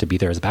photographer to be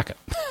there as a backup.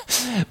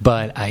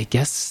 But I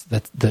guess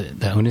that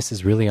the onus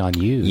is really on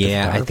you.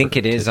 Yeah, I think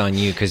it is on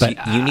you because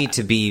you need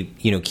to be,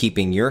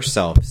 keeping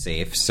yourself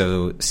safe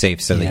so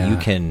that you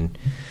can,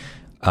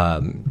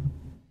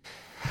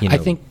 I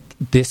think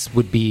this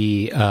would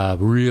be a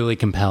really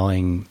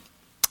compelling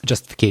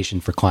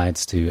justification for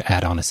clients to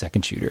add on a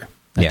second shooter.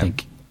 I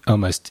think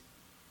almost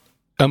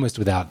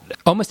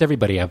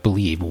everybody, I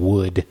believe,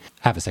 would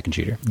have a second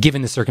shooter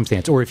given the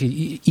circumstance. Or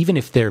even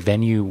if their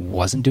venue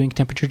wasn't doing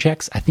temperature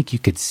checks, I think you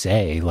could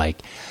say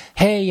like,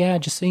 "Hey, yeah,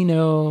 just so you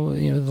know,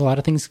 a lot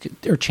of things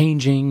are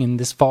changing, and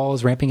this fall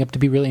is ramping up to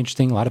be really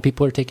interesting. A lot of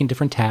people are taking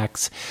different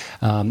tacks.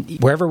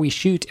 Wherever we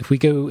shoot, if we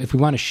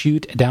want to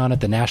shoot down at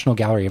the National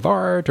Gallery of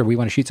Art, or we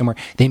want to shoot somewhere,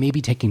 they may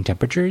be taking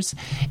temperatures,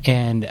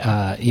 and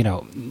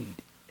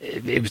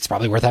it's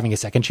probably worth having a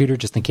second shooter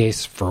just in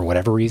case, for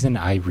whatever reason,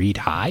 I read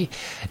high.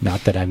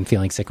 Not that I'm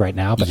feeling sick right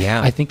now, but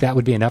I think that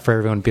would be enough for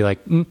everyone to be like,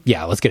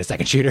 let's get a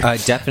second shooter.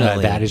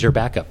 Definitely. That is your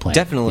backup plan.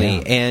 Definitely.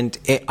 Yeah. And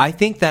I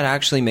think that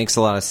actually makes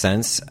a lot of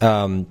sense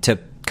to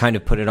kind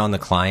of put it on the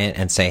client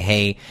and say,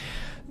 hey,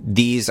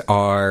 these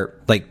are,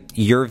 like,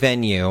 your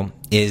venue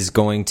is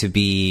going to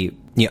be...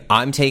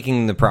 I'm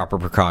taking the proper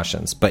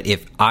precautions, but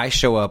if I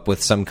show up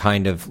with some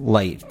kind of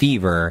light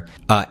fever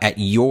at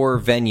your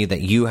venue that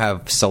you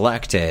have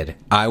selected,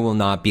 I will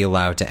not be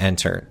allowed to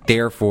enter.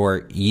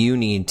 Therefore, you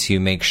need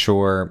to make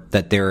sure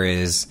that there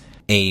is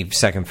a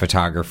second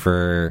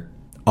photographer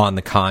on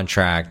the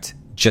contract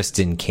just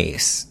in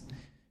case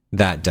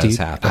that does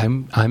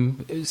happen.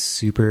 I'm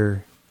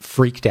super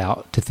freaked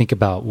out to think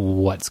about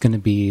what's going to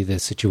be the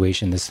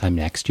situation this time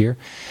next year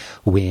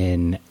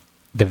when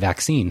the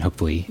vaccine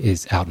hopefully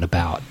is out and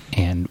about,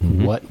 and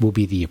what will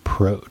be the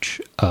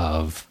approach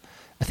of,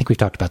 I think we've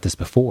talked about this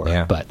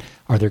before, but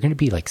are there going to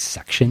be like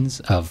sections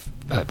of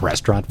a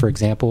restaurant, for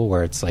example,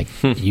 where it's like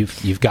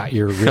you've got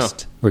your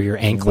wrist or your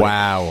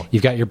anklet,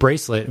 you've got your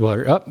bracelet,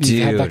 well,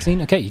 you have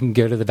vaccine, okay, you can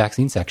go to the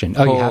vaccine section.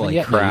 Oh, you haven't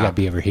yet? No, you got to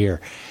be over here.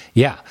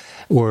 Yeah.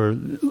 Or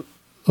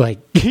like,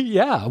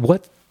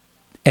 what?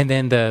 And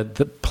then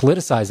the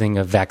politicizing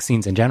of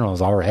vaccines in general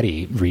has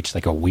already reached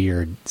like a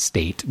weird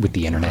state with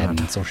the internet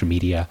and social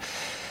media.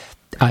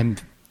 I'm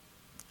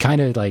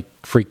kind of like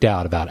freaked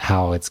out about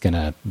how it's going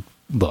to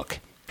look.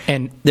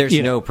 And there's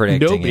no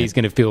predicting. Nobody's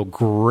going to feel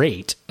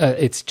great.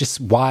 It's just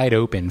wide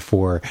open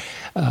for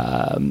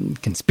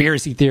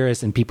conspiracy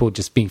theorists and people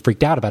just being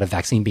freaked out about a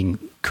vaccine being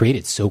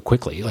created so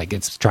quickly. Like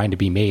it's trying to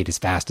be made as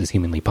fast as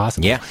humanly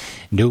possible. Yeah.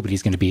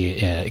 Nobody's going to be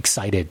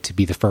excited to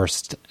be the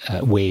first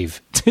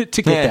wave to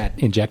get that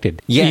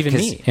injected. Yeah, even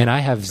me. And I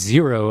have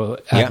zero.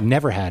 I've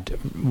never had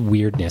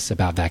weirdness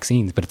about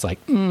vaccines, but it's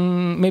like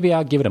maybe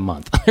I'll give it a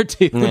month or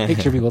two to make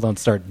sure people don't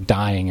start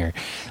dying or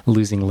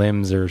losing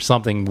limbs or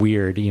something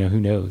weird. Who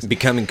knows?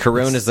 Becoming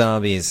corona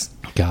zombies.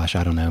 Gosh,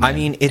 I don't know, man. I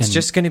mean, it's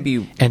just going to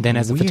be And then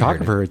as a weird.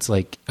 photographer, it's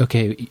like,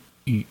 okay,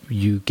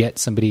 you get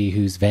somebody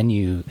whose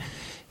venue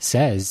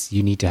says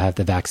you need to have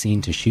the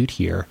vaccine to shoot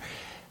here.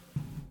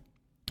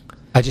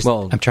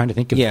 I'm trying to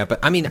think of but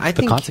I mean, I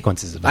think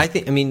consequences of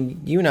it. I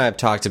mean, you and I have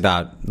talked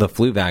about the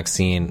flu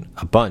vaccine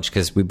a bunch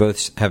because we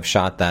both have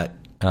shot that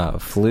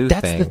flu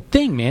That's thing. the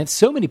thing, man.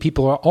 So many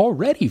people are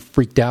already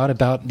freaked out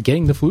about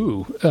getting the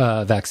flu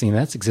vaccine.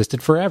 That's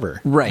existed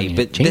forever. Right, I mean,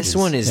 but this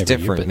one is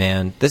different,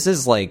 man. This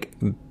is like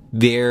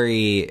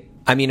very...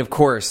 I mean, of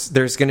course,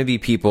 there's going to be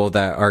people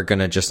that are going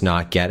to just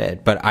not get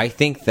it. But I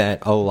think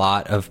that a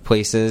lot of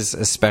places,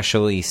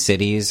 especially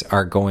cities,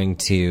 are going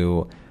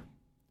to...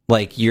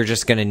 Like, you're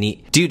just going to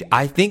need... Dude,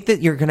 I think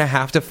that you're going to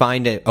have to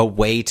find a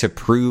way to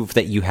prove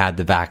that you had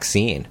the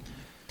vaccine.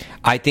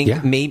 I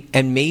think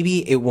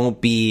maybe it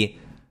won't be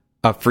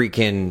a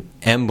freaking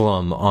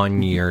emblem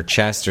on your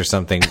chest or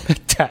something.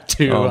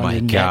 Tattoo. Oh my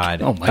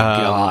god. Oh my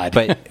god.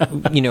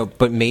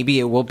 But maybe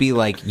it will be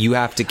like you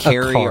have to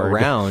carry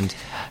around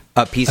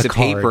a piece of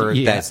paper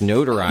that's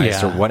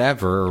notarized or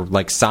whatever, or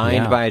like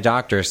signed by a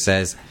doctor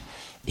says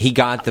he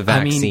got the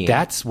vaccine. I mean,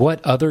 that's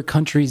what other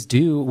countries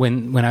do.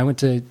 When I went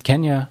to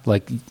Kenya,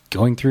 like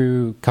going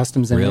through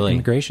customs and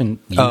immigration,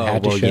 you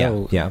had to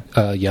show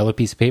a yellow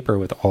piece of paper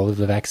with all of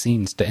the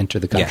vaccines to enter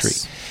the country.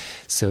 Yes.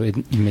 So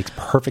it makes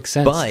perfect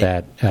sense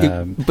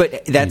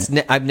but that's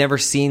I've never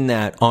seen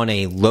that on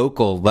a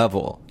local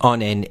level,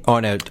 on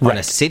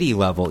a city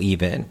level,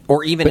 even in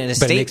a state level.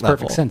 But it makes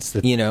perfect sense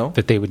that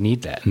that they would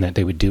need that and that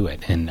they would do it.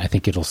 And I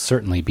think it'll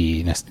certainly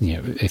be,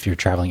 if you're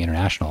traveling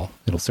international,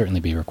 it'll certainly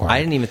be required. I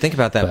didn't even think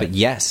about that, but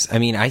yes, I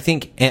mean, I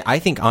think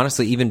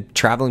honestly, even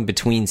traveling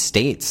between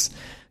states,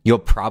 you'll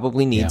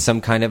probably need some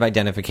kind of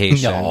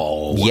identification.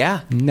 No.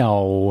 Yeah.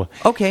 No.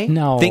 Okay.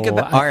 No. Think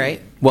about. All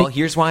right. Well,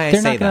 here's why I say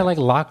that. They're not going to like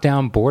lock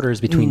down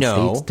borders between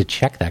states to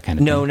check that kind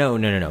of thing. No.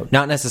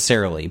 Not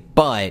necessarily.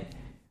 But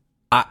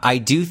I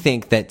do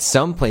think that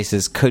some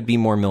places could be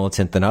more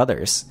militant than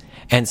others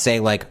and say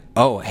like,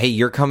 oh, hey,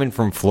 you're coming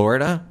from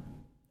Florida?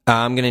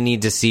 I'm going to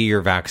need to see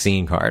your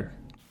vaccine card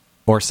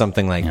or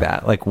something like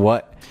that. Like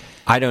what?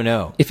 I don't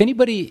know. If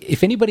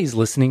anybody's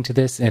listening to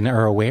this and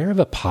are aware of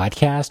a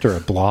podcast or a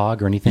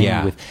blog or anything,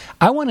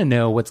 I want to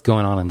know what's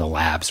going on in the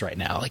labs right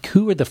now. Like,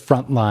 who are the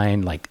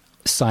frontline like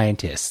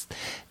scientists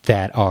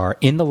that are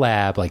in the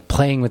lab, like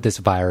playing with this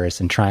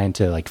virus and trying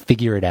to like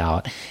figure it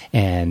out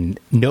and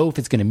know if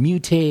it's going to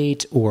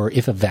mutate or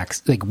if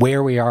like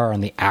where we are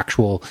on the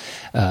actual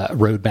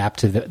roadmap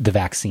to the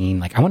vaccine.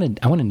 Like, I want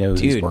to know.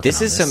 Dude,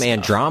 this is some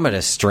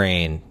Andromeda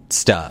strain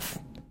stuff.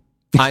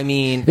 I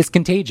mean, it's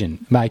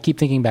Contagion. I keep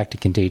thinking back to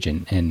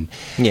Contagion, and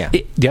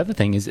the other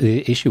thing is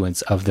the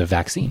issuance of the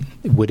vaccine.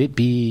 Would it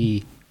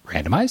be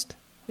randomized?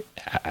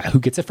 Who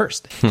gets it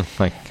first?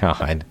 My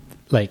God!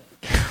 Like,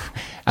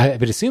 I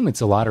would assume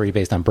it's a lottery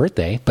based on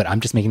birthday, but I'm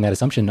just making that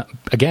assumption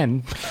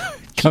again.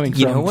 Coming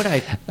from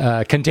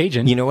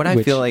Contagion. You know what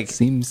I feel like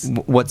seems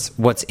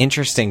what's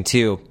interesting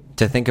too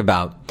to think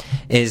about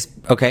is,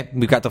 okay,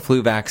 we've got the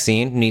flu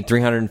vaccine. We need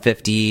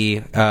 350,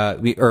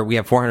 we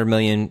have 400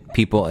 million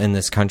people in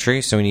this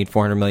country, so we need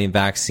 400 million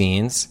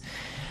vaccines.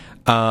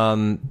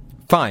 Fine,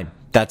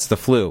 that's the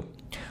flu.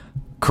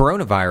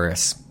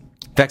 Coronavirus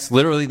affects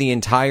literally the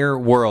entire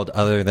world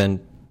other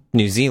than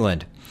New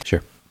Zealand.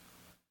 Sure.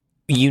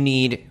 You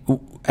need,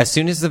 as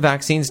soon as the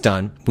vaccine's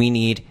done, we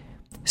need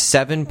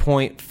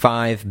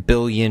 7.5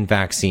 billion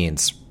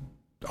vaccines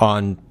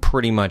on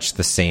pretty much in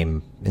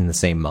the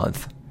same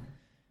month.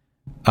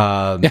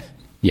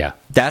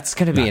 That's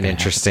going to be an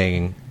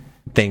interesting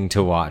thing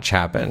to watch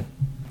happen.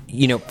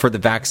 For the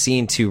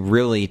vaccine to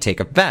really take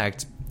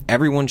effect,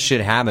 everyone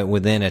should have it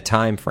within a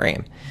time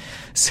frame.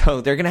 So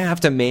they're going to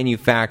have to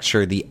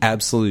manufacture the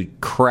absolute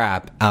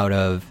crap out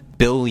of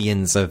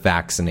billions of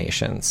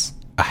vaccinations.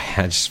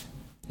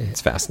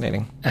 It's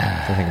fascinating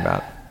to think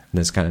about.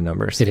 those kind of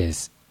numbers. It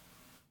is.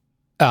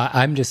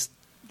 I'm just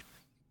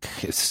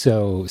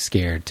so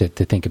scared to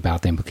think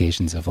about the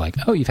implications of like,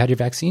 oh, you've had your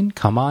vaccine,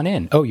 come on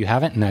in. Oh, you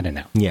haven't? No.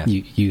 Yeah.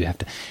 You have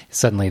to.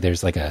 Suddenly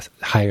there's like a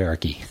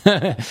hierarchy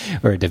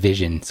or a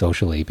division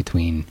socially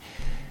between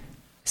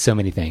so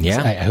many things.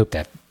 Yeah. I hope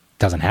that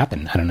doesn't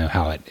happen. I don't know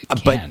how it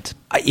can't.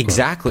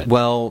 Exactly.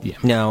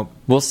 Now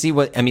we'll see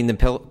what, I mean,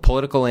 the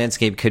political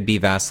landscape could be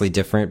vastly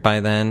different by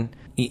then.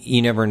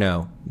 You never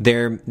know.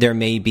 There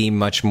may be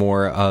much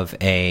more of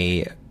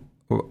a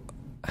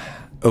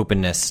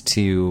openness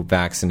to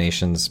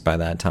vaccinations by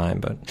that time,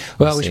 but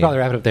we should probably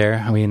wrap it up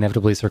there. We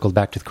inevitably circled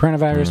back to the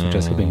coronavirus, which I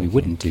was hoping we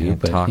wouldn't do,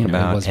 but talk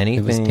about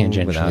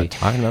anything without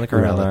talking about the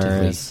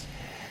coronavirus.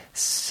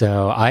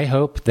 So I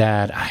hope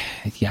that,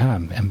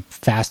 I'm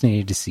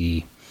fascinated to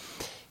see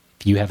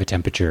if you have a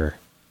temperature.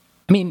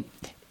 I mean,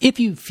 if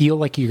you feel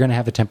like you're going to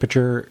have a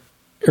temperature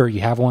or you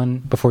have one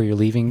before you're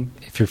leaving,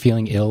 if you're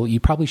feeling ill, you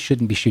probably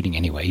shouldn't be shooting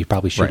anyway. You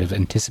probably should have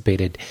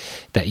anticipated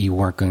that you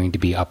weren't going to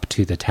be up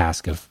to the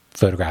task of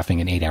photographing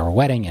an 8-hour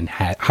wedding and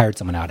hired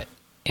someone out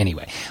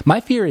anyway.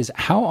 My fear is,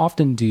 how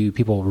often do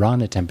people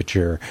run a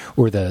temperature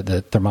or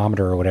the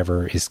thermometer or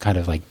whatever is kind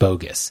of like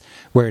bogus,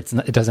 where it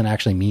doesn't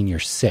actually mean you're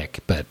sick.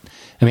 But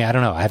I mean, I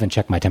don't know. I haven't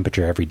checked my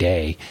temperature every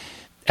day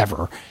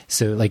ever.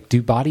 So like,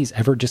 do bodies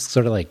ever just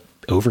sort of like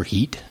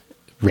overheat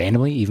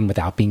randomly, even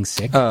without being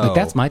sick? Like,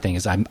 that's my thing,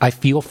 is I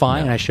feel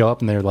fine, and I show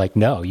up and they're like,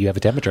 no, you have a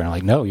temperature, and I'm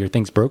like, no, your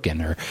thing's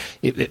broken, or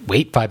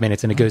wait 5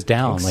 minutes and it goes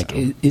down. Like,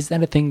 is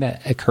that a thing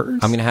that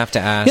occurs? I'm gonna have to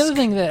ask. The other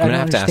thing that I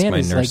don't understand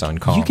is, nurse like, on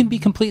call. You can be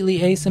completely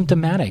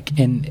asymptomatic,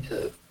 and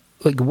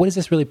like, what is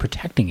this really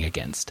protecting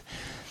against?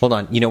 Hold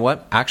on. You know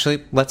what?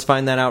 Actually, let's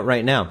find that out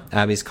right now.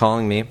 Abby's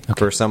calling me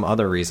for some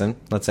other reason.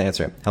 Let's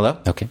answer it. Hello?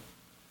 Okay.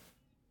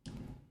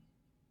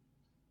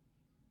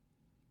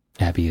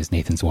 Abby is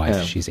Nathan's wife.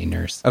 Oh. She's a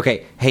nurse.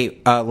 Okay. Hey,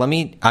 I'm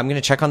going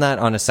to check on that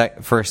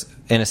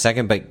in a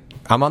second, but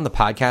I'm on the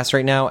podcast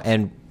right now,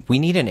 and we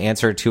need an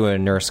answer to a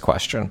nurse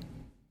question.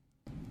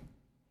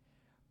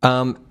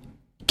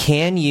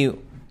 Can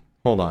you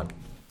hold on?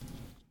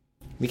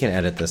 We can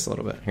edit this a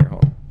little bit. Here,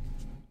 hold on.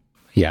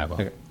 Yeah,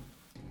 well.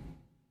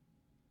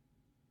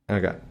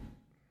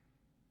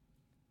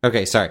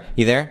 Okay, sorry.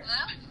 You there?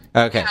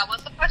 Hello? Okay. Yeah,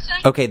 what's the question?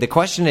 Okay, the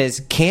question is,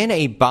 can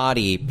a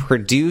body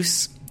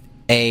produce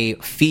a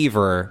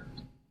fever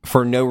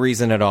for no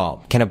reason at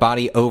all? Can a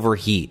body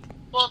overheat?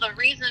 Well, the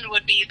reason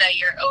would be that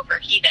you're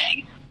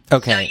overheating.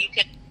 Okay. So you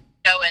could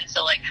go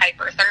into like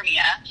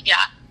hyperthermia. Yeah.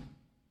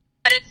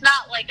 But it's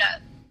not like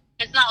a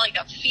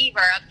fever.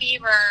 A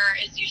fever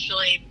is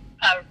usually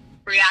a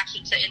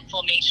reaction to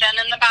inflammation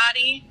in the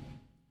body.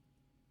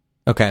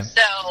 Okay.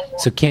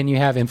 So can you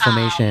have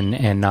inflammation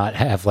and not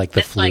have like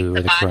the flu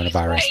or the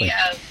coronavirus?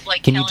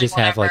 Like, can you just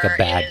have like a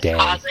bad day?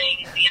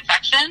 Causing the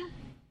infection.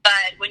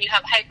 But when you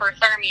have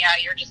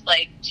hyperthermia, you're just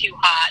like too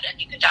hot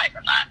and you can die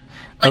from that.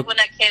 Like when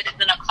a kid is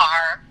in a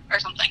car or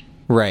something.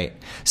 Right.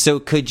 So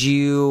could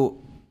your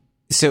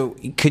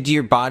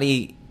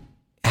body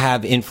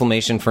have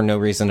inflammation for no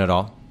reason at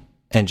all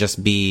and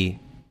just get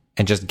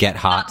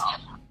hot? No.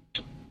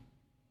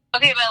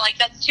 Okay, but like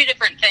that's two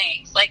different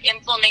things. Like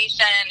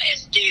inflammation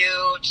is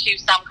due to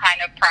some kind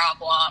of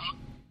problem.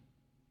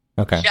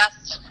 Okay.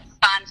 Just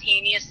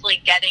spontaneously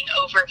getting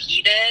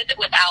overheated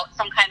without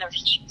some kind of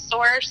heat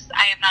source,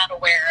 I am not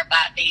aware of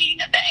that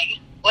being a thing.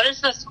 What is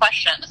this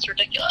question? It's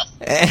ridiculous.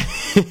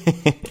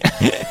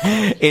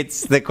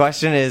 The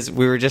question is,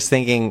 we were just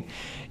thinking,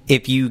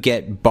 if you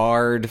get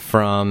barred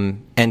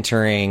from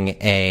entering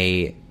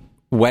a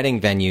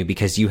wedding venue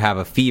because you have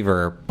a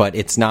fever, but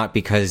it's not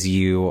because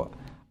you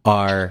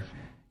have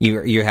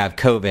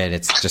COVID,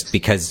 it's just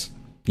because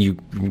you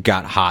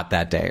got hot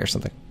that day or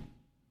something.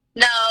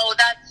 No,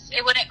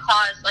 it wouldn't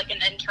cause like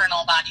an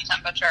internal body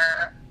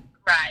temperature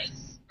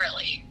rise,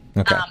 really.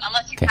 Okay.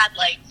 Unless you had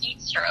like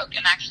heat stroke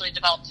and actually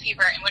developed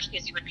fever, in which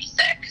case you would be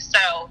sick.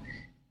 So,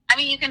 I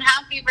mean, you can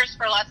have fevers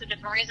for lots of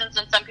different reasons,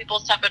 and some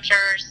people's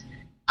temperatures,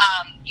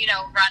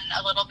 run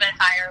a little bit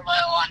higher or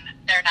low on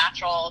their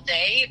natural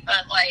day,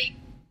 but like,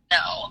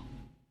 no.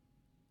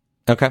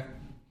 Okay,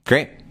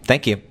 great.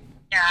 Thank you.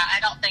 Yeah, I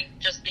don't think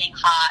just being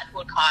hot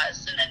would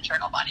cause an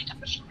internal body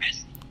temperature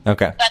rise.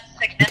 Okay. That's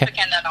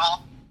significant at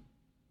all.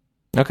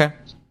 Okay.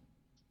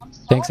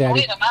 Thanks,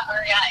 Abby. Wait, I'm not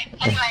very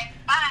Anyway,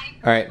 bye.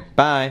 All right,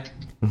 bye.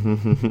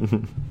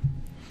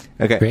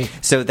 Okay. Great.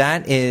 So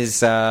that is,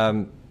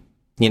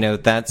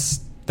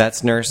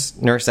 that's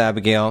Nurse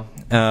Abigail.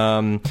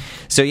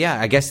 So yeah,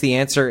 I guess the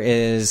answer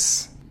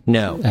is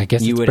no. I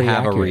guess you it's would pretty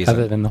have accurate, a reason,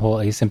 other than the whole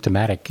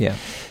asymptomatic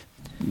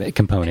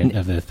component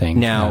of the thing.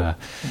 Now,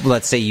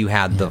 let's say you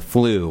had the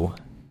flu,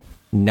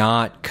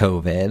 not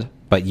COVID,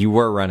 but you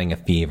were running a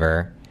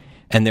fever,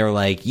 and they're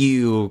like,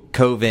 "You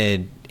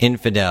COVID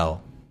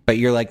infidel," but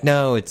you're like,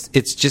 "No, it's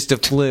just a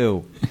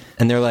flu,"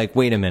 and they're like,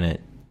 "Wait a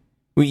minute,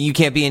 you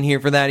can't be in here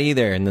for that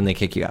either," and then they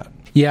kick you out.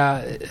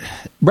 Yeah,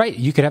 Right.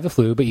 You could have the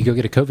flu, but you go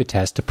get a COVID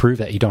test to prove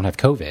that you don't have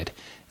COVID.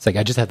 It's like,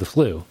 I just had the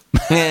flu.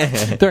 They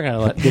are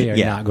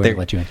not going to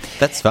let you in.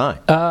 That's fine.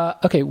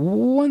 Okay,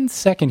 1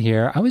 second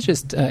here. I was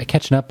just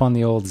catching up on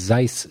the old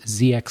Zeiss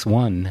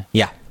ZX1.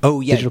 Yeah.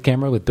 Oh, yeah. Digital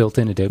camera with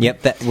built-in Adobe.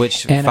 Yep,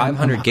 which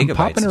 500 gigabytes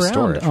popping of around,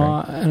 storage.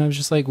 Right? And I was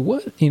just like,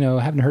 what? I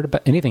haven't heard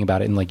anything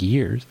about it in like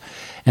years.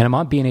 And I'm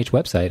on B&H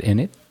website,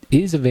 and it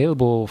is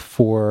available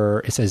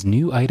it says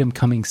new item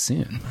coming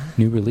soon,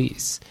 new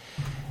release.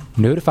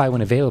 Notify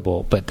when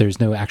available, but there's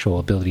no actual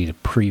ability to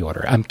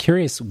pre-order. I'm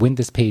curious when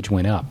this page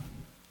went up.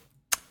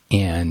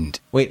 And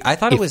wait, I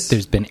thought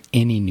there's been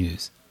any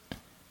news.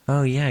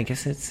 Oh, yeah, I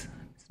guess it's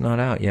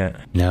not out yet.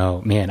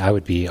 No, man, I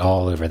would be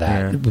all over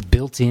that. With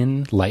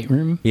built-in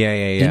Lightroom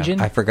engine.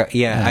 I forgot.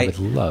 Yeah, I would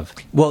love.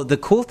 Well, the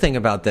cool thing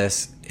about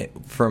this,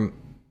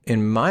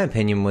 in my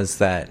opinion, was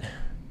that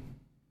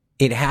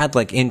it had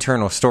like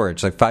internal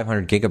storage, like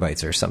 500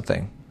 gigabytes or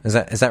something. Is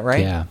that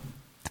right? Yeah.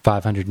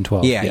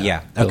 512.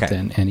 Yeah. Okay.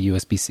 Built-in and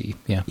USB-C.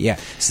 Yeah. Yeah.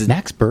 So,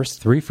 max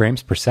burst 3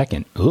 frames per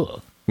second.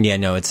 Ugh. Yeah,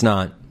 no, it's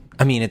not.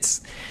 I mean,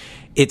 it's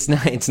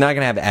not going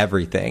to have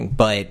everything,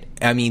 but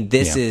I mean,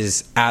 this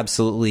is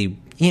absolutely,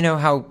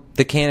 how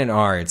the Canon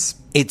R,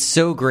 it's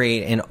so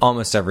great in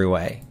almost every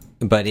way,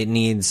 but it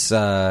needs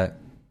the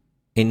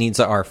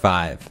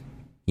R5.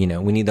 We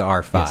need the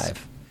R5. Yes.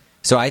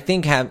 So I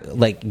think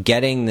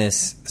getting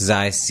this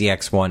Zeiss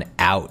CX1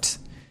 out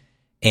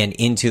and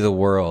into the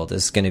world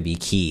is going to be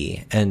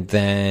key, and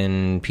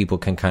then people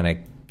can kind of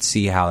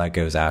see how that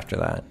goes after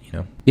that.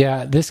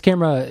 Yeah, this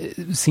camera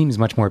seems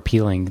much more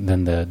appealing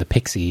than the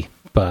Pixii,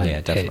 but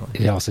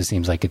it also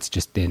seems like it's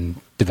just in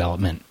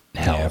development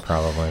hell. Yeah,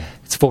 probably.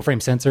 It's a full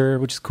frame sensor,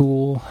 which is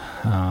cool,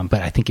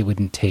 but I think it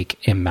wouldn't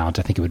take a mount.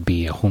 I think it would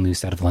be a whole new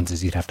set of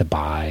lenses you'd have to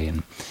buy,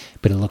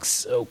 but it looks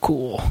so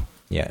cool.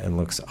 Yeah, it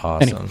looks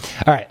awesome. Anyway,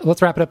 all right,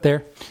 let's wrap it up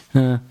there.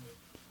 All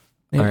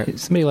right.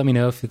 Somebody let me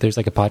know if there's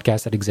like a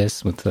podcast that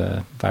exists with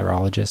a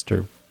virologist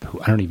or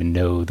I don't even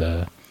know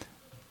the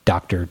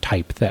doctor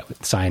type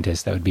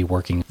scientist that would be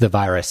working the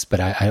virus, but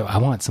I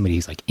want somebody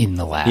who's like in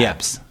the labs.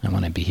 Yeah. I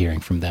want to be hearing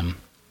from them.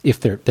 If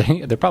they're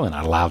probably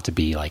not allowed to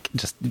be like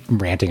just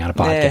ranting on a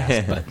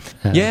podcast. But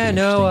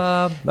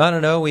I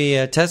don't know.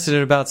 We tested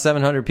it about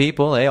 700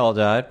 people. They all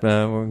died.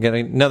 We're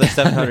getting another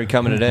 700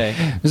 coming today.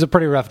 It was a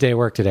pretty rough day of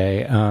work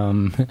today.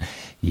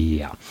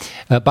 Yeah.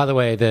 By the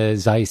way, the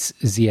Zeiss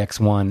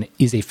ZX1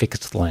 is a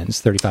fixed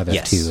lens, 35f2.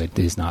 Yes. It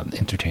is not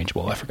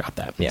interchangeable. I forgot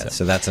that. Yeah.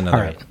 So that's another.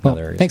 All right.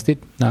 Well, thanks, dude.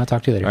 I'll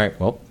talk to you later. All right.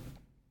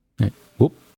 Well.